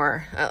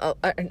anymore,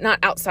 not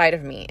outside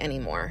of me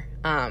anymore.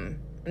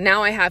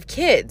 Now I have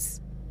kids.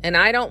 And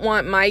I don't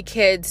want my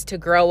kids to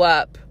grow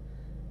up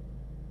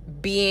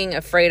being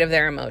afraid of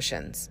their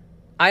emotions.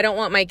 I don't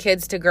want my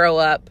kids to grow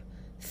up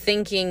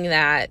thinking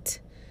that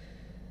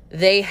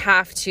they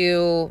have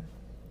to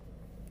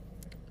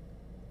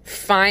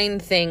find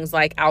things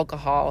like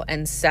alcohol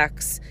and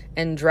sex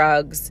and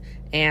drugs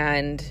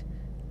and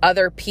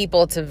other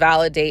people to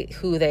validate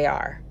who they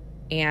are.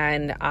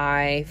 And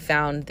I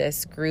found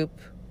this group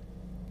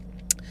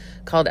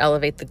called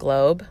Elevate the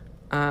Globe.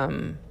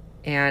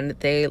 And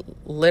they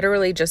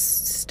literally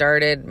just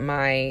started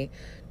my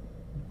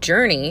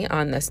journey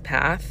on this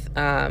path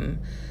of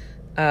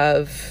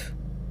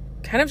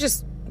kind of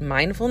just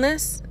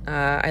mindfulness.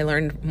 I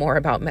learned more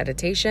about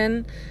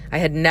meditation. I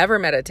had never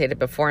meditated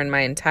before in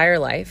my entire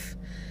life.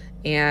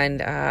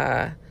 And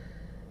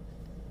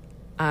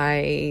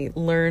I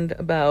learned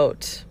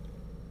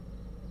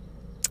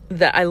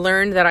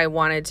that I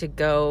wanted to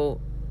go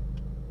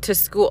to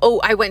school.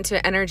 Oh, I went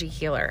to energy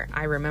healer.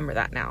 I remember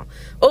that now.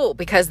 Oh,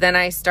 because then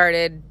I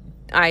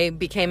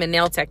became a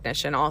nail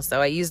technician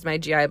also. I used my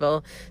GI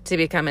Bill to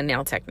become a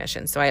nail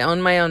technician. So I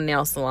own my own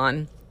nail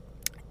salon.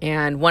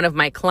 And one of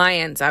my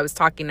clients, I was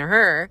talking to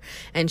her,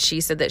 and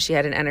she said that she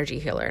had an energy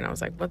healer. And I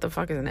was like, what the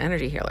fuck is an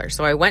energy healer?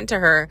 So I went to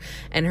her,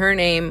 and her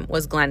name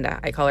was Glenda.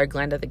 I call her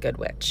Glenda the Good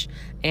Witch.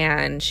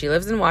 And she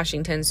lives in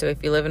Washington. So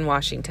if you live in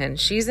Washington,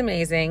 she's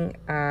amazing.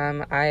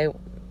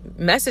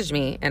 Message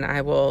me and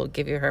I will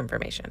give you her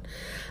information.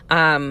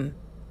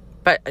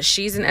 But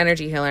she's an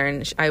energy healer,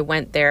 and I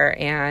went there,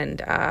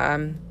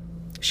 and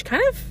she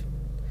kind of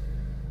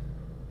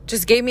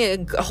just gave me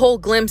a whole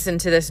glimpse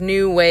into this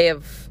new way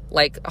of,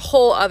 like, a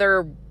whole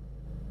other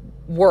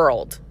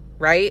world,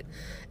 right?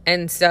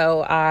 And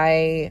so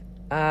I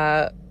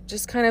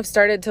just kind of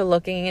started to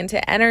looking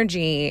into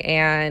energy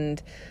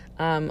and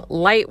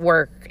light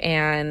work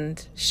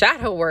and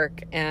shadow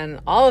work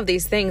and all of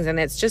these things. And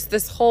it's just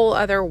this whole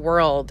other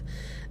world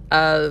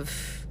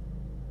of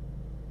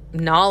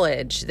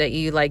knowledge that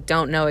you, like,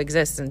 don't know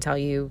exists until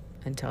you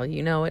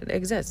know it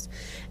exists.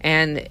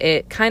 And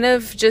it kind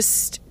of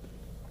just,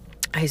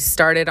 I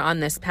started on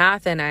this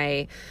path, and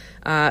I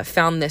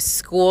found this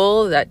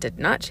school that did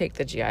not take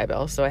the GI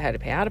Bill, so I had to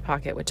pay out of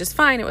pocket, which is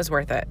fine. It was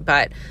worth it.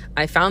 But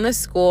I found this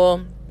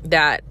school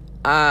that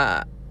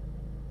I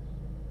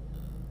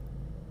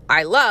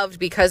loved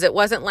because it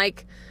wasn't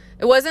like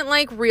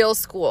real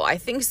school. I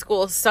think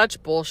school is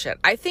such bullshit.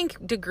 I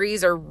think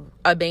degrees are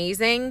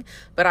amazing,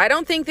 but I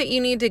don't think that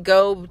you need to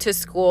go to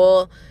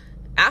school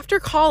after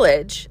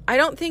college. I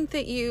don't think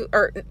that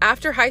or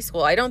after high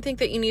school. I don't think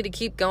that you need to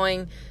keep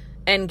going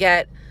and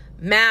get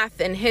math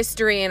and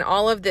history and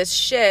all of this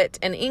shit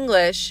and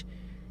English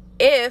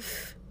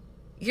if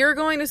you're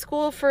going to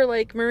school for,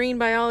 like, marine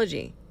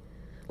biology.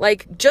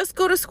 Like, just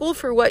go to school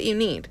for what you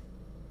need.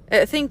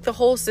 I think the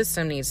whole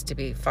system needs to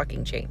be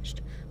fucking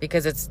changed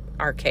because it's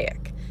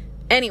archaic.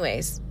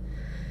 Anyways,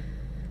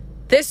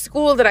 this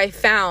school that I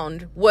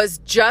found was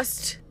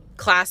just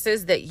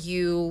classes that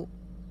you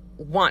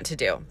want to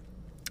do.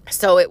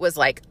 So it was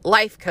like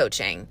life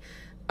coaching,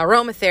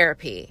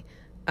 aromatherapy,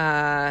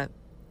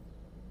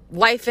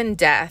 life and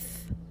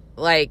death,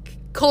 like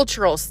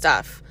cultural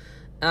stuff.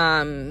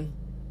 What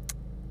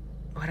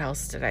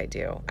else did I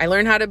do? I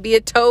learned how to be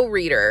a toe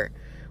reader,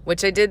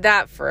 which I did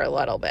that for a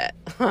little bit.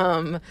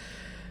 I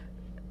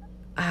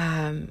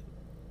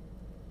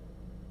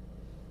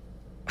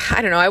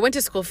don't know. I went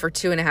to school for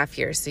 2.5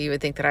 years, so you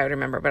would think that I would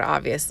remember, but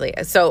obviously.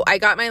 So I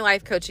got my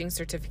life coaching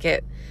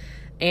certificate,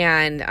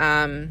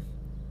 and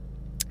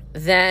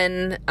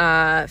then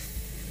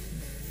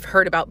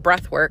heard about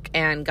breath work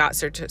and got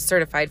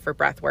certified for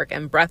breath work.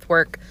 And breath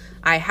work,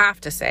 I have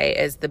to say,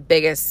 is the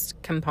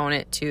biggest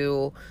component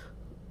to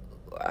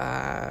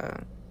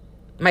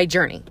my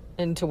journey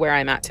into where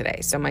I'm at today.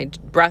 So my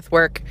breath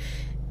work,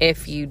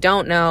 if you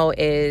don't know,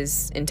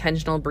 is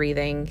intentional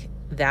breathing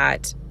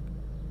that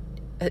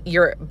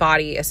your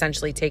body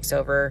essentially takes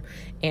over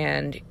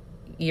and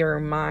your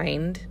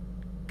mind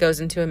goes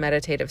into a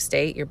meditative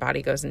state, your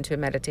body goes into a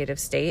meditative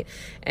state,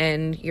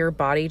 and your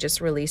body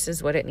just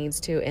releases what it needs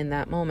to in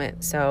that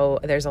moment. So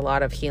there's a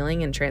lot of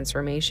healing and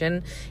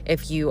transformation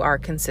if you are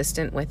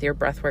consistent with your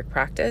breathwork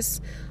practice.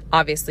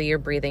 Obviously, you're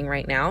breathing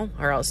right now,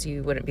 or else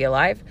you wouldn't be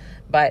alive.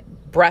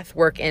 But breath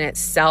work in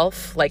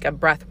itself, like a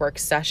breath work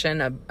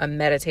session, a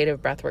meditative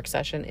breath work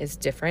session, is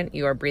different.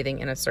 You are breathing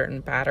in a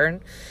certain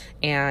pattern,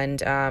 and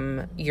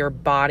your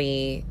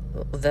body,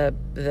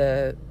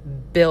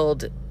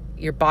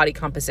 your body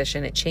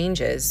composition, it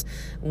changes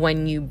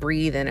when you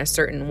breathe in a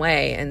certain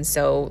way. And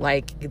so,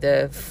 like,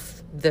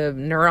 the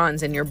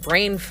neurons in your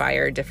brain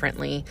fire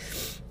differently,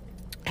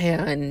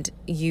 and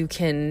you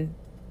can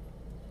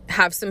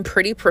have some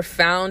pretty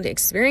profound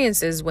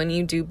experiences when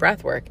you do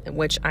breath work,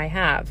 which I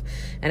have.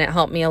 And it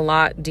helped me a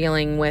lot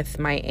dealing with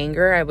my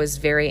anger. I was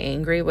very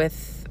angry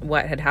with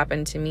what had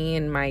happened to me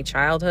in my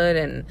childhood,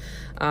 and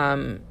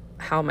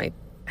how my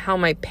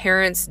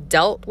parents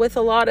dealt with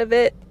a lot of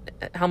it.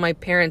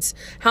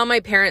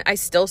 I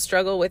still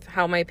struggle with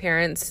how my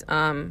parents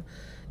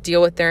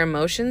deal with their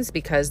emotions,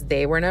 because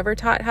they were never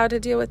taught how to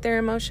deal with their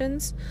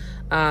emotions.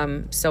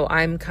 So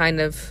I'm kind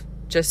of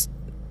just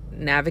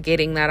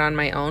navigating that on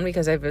my own,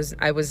 because I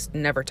was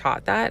never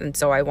taught that. And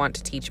so I want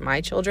to teach my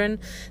children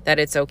that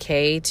it's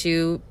okay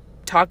to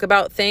talk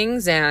about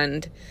things,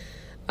 and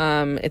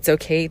it's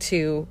okay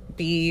to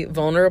be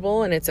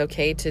vulnerable, and it's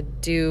okay to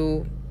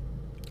do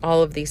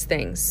all of these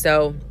things.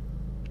 So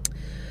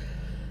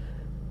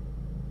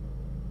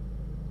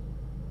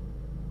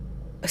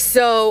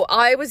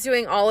I was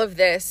doing all of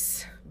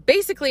this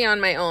basically on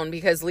my own,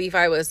 because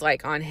Levi was,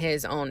 like, on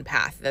his own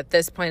path. At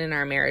this point in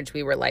our marriage,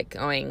 we were, like,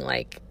 going,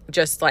 like,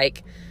 just,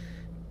 like,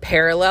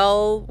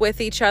 parallel with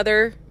each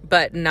other,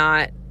 but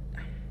not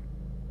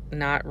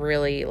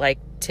really, like,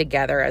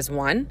 together as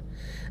one.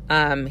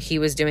 He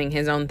was doing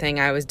his own thing,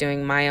 I was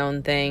doing my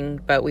own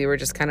thing, but we were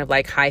just kind of,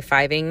 like,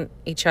 high-fiving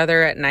each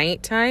other at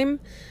nighttime.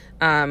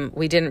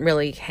 We didn't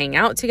really hang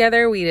out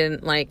together. We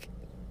didn't, like,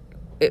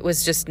 it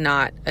was just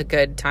not a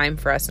good time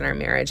for us in our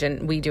marriage.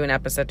 And we do an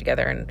episode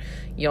together, and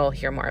you'll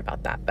hear more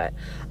about that. But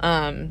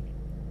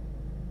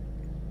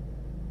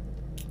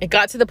it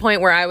got to the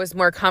point where I was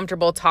more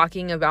comfortable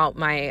talking about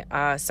my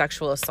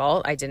sexual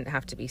assault. I didn't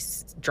have to be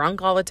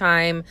drunk all the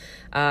time.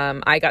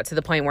 I got to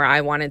the point where I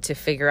wanted to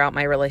figure out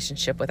my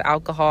relationship with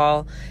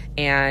alcohol,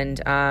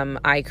 and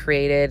I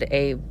created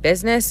a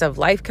business of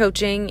life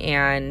coaching,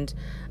 and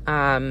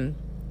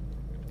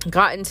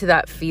got into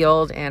that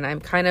field. And I'm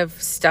kind of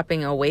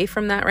stepping away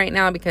from that right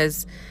now,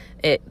 because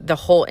the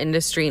whole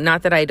industry,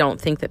 not that I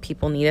don't think that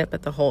people need it,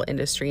 but the whole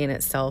industry in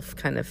itself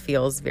kind of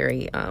feels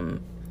very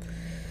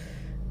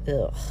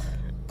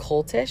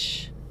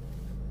cultish.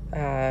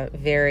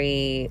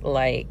 very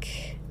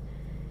like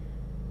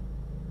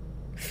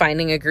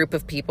finding a group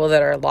of people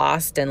that are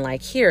lost and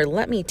like, here,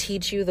 let me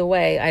teach you the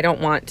way. I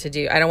don't want to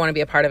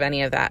be a part of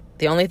any of that.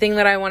 The only thing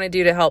that I want to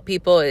do to help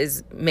people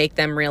is make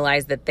them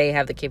realize that they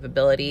have the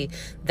capability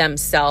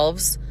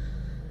themselves.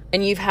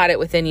 And you've had it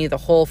within you the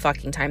whole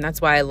fucking time.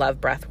 That's why I love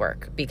breath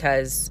work,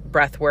 because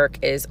breath work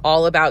is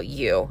all about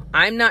you.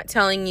 I'm not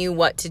telling you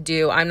what to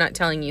do. I'm not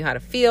telling you how to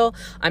feel.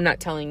 I'm not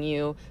telling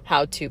you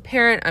how to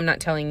parent. I'm not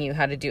telling you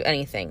how to do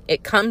anything.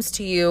 It comes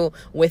to you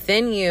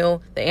within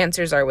you. The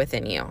answers are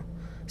within you.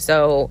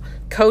 So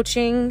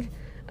coaching,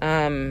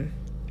 and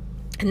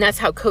that's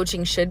how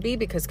coaching should be,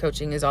 because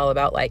coaching is all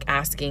about like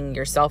asking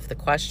yourself the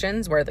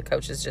questions, where the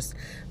coach is just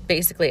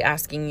basically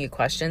asking you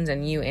questions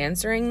and you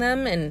answering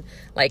them and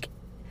like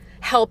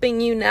helping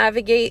you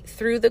navigate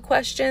through the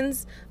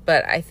questions.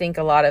 But I think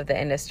a lot of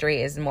the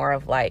industry is more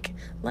of like,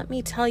 let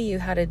me tell you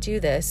how to do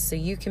this so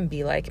you can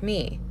be like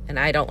me. And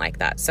I don't like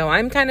that. So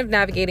I'm kind of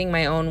navigating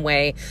my own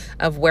way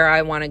of where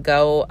I want to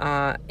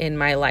go in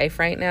my life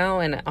right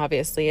now. And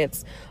obviously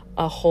it's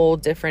a whole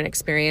different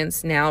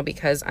experience now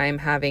because I'm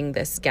having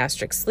this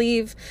gastric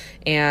sleeve.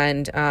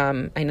 And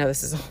I know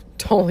this is a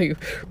totally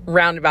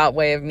roundabout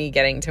way of me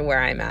getting to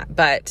where I'm at.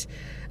 But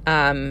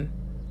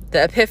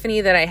the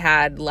epiphany that I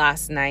had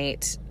last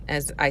night,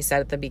 as I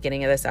said at the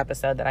beginning of this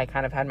episode, that I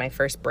kind of had my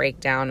first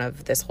breakdown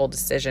of this whole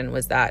decision,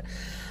 was that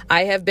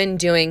I have been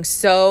doing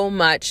so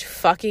much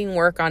fucking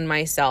work on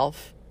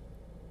myself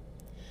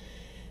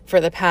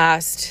for the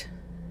past,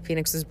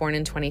 Phoenix was born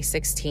in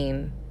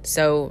 2016.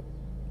 So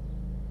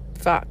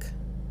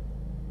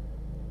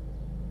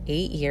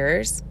 8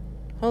 years.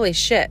 Holy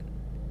shit.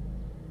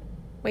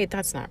 Wait,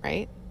 that's not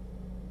right.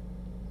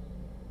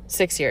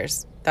 6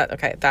 years.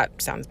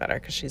 That sounds better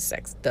because she's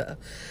 6.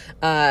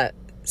 Duh.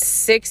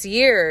 6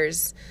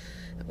 years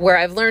where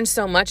I've learned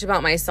so much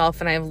about myself,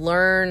 and I've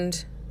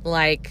learned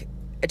like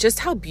just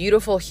how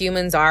beautiful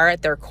humans are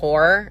at their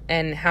core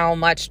and how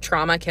much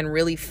trauma can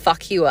really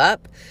fuck you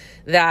up,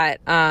 that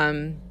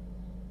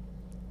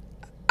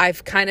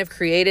I've kind of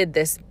created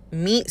this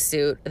meat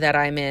suit that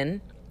I'm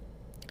in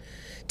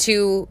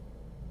to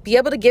be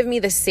able to give me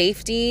the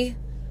safety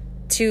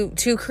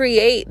to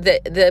create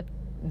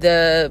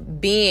the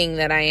being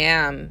that I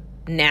am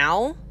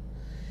now.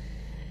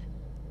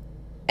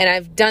 And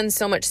I've done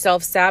so much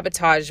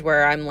self-sabotage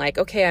where I'm like,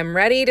 okay, I'm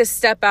ready to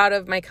step out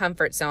of my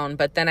comfort zone,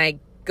 but then I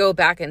go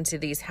back into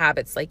these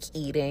habits like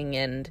eating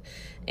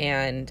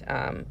and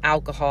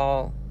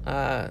alcohol,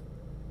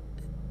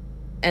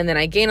 and then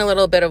I gain a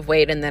little bit of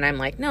weight, and then I'm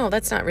like, no,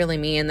 that's not really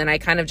me. And then I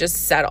kind of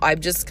just settle.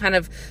 I've just kind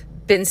of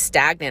been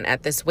stagnant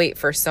at this weight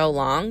for so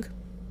long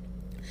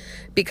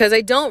because I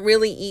don't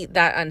really eat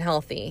that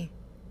unhealthy.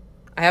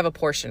 I have a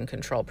portion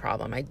control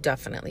problem. I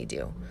definitely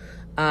do.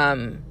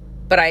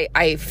 But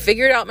I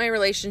figured out my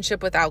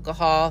relationship with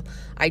alcohol.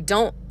 I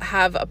don't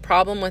have a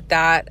problem with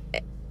that.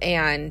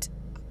 And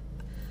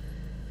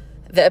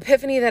the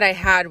epiphany that I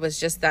had was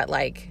just that,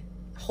 like,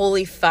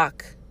 holy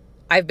fuck,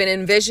 I've been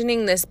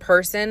envisioning this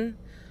person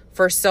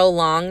for so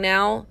long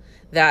now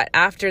that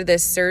after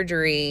this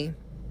surgery,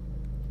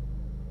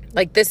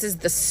 like, this is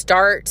the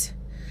start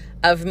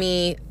of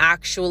me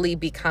actually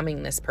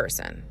becoming this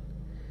person.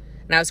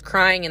 And I was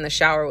crying in the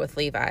shower with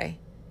Levi.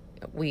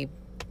 We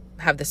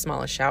have the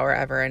smallest shower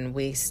ever, and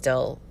we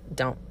still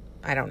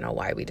I don't know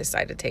why we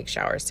decided to take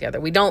showers together.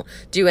 We don't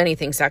do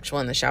anything sexual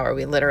in the shower.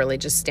 We literally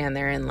just stand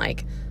there and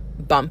like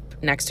bump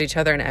next to each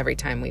other, and every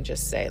time we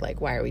just say like,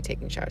 why are we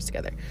taking showers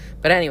together?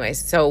 But anyways,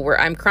 so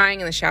I'm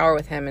crying in the shower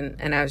with him,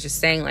 and I was just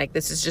saying, like,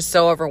 this is just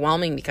so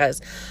overwhelming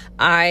because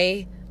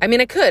I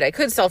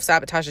could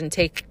self-sabotage and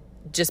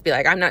just be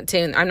like, I'm not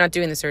doing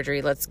the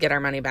surgery. Let's get our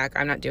money back.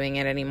 I'm not doing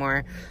it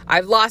anymore.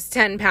 I've lost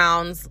 10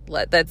 pounds.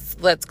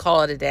 Let's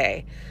call it a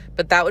day.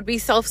 But that would be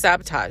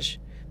self-sabotage,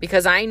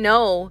 because I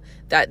know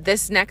that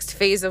this next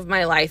phase of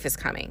my life is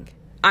coming.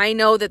 I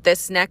know that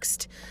this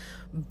next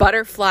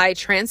butterfly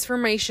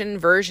transformation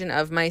version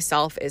of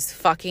myself is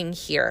fucking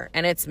here,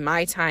 and it's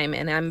my time,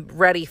 and I'm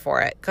ready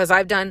for it because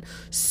I've done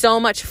so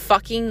much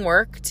fucking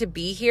work to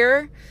be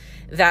here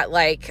that,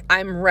 like,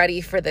 I'm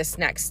ready for this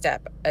next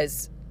step.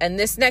 And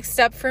this next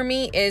step for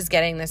me is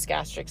getting this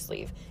gastric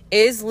sleeve,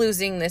 is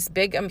losing this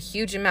big,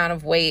 huge amount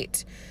of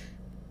weight,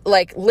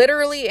 like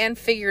literally and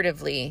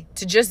figuratively,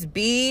 to just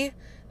be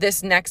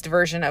this next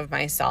version of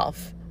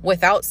myself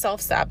without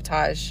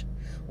self-sabotage,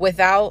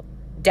 without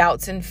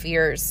doubts and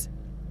fears.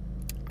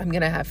 I'm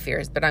going to have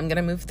fears, but I'm going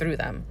to move through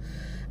them.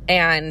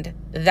 And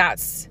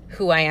that's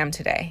who I am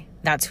today.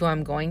 That's who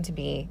I'm going to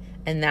be.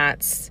 And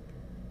that's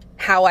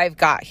how I've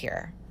got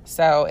here.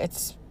 So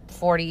it's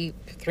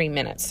 43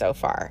 minutes so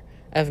far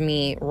of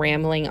me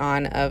rambling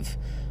on of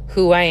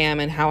who I am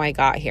and how I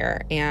got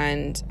here.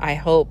 And I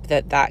hope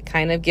that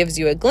kind of gives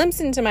you a glimpse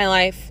into my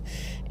life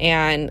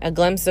and a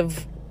glimpse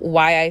of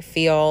why I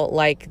feel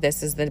like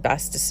this is the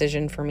best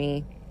decision for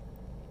me.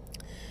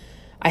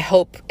 I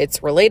hope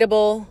it's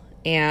relatable,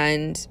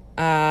 and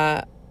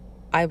I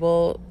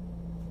will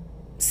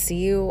see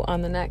you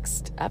on the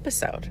next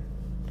episode.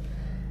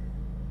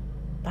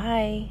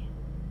 Bye.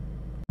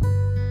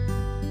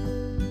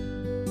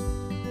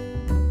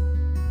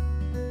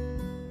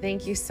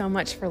 Thank you so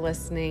much for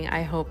listening.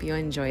 I hope you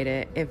enjoyed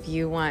it. If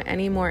you want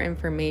any more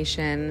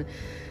information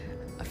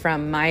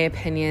from my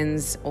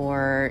opinions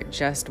or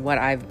just what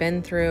I've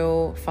been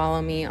through, follow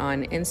me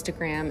on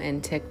Instagram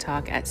and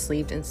TikTok at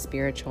Sleeved and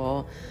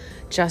Spiritual.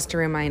 Just a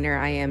reminder,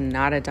 I am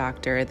not a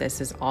doctor.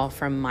 This is all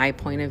from my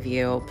point of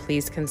view.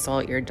 Please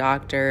consult your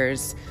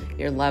doctors,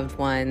 your loved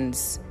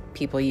ones,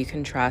 people you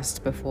can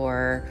trust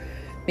before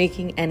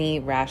making any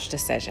rash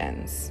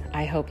decisions.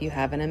 I hope you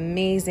have an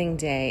amazing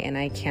day, and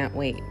I can't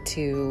wait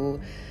to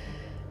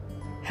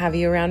have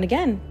you around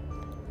again.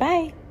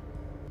 Bye.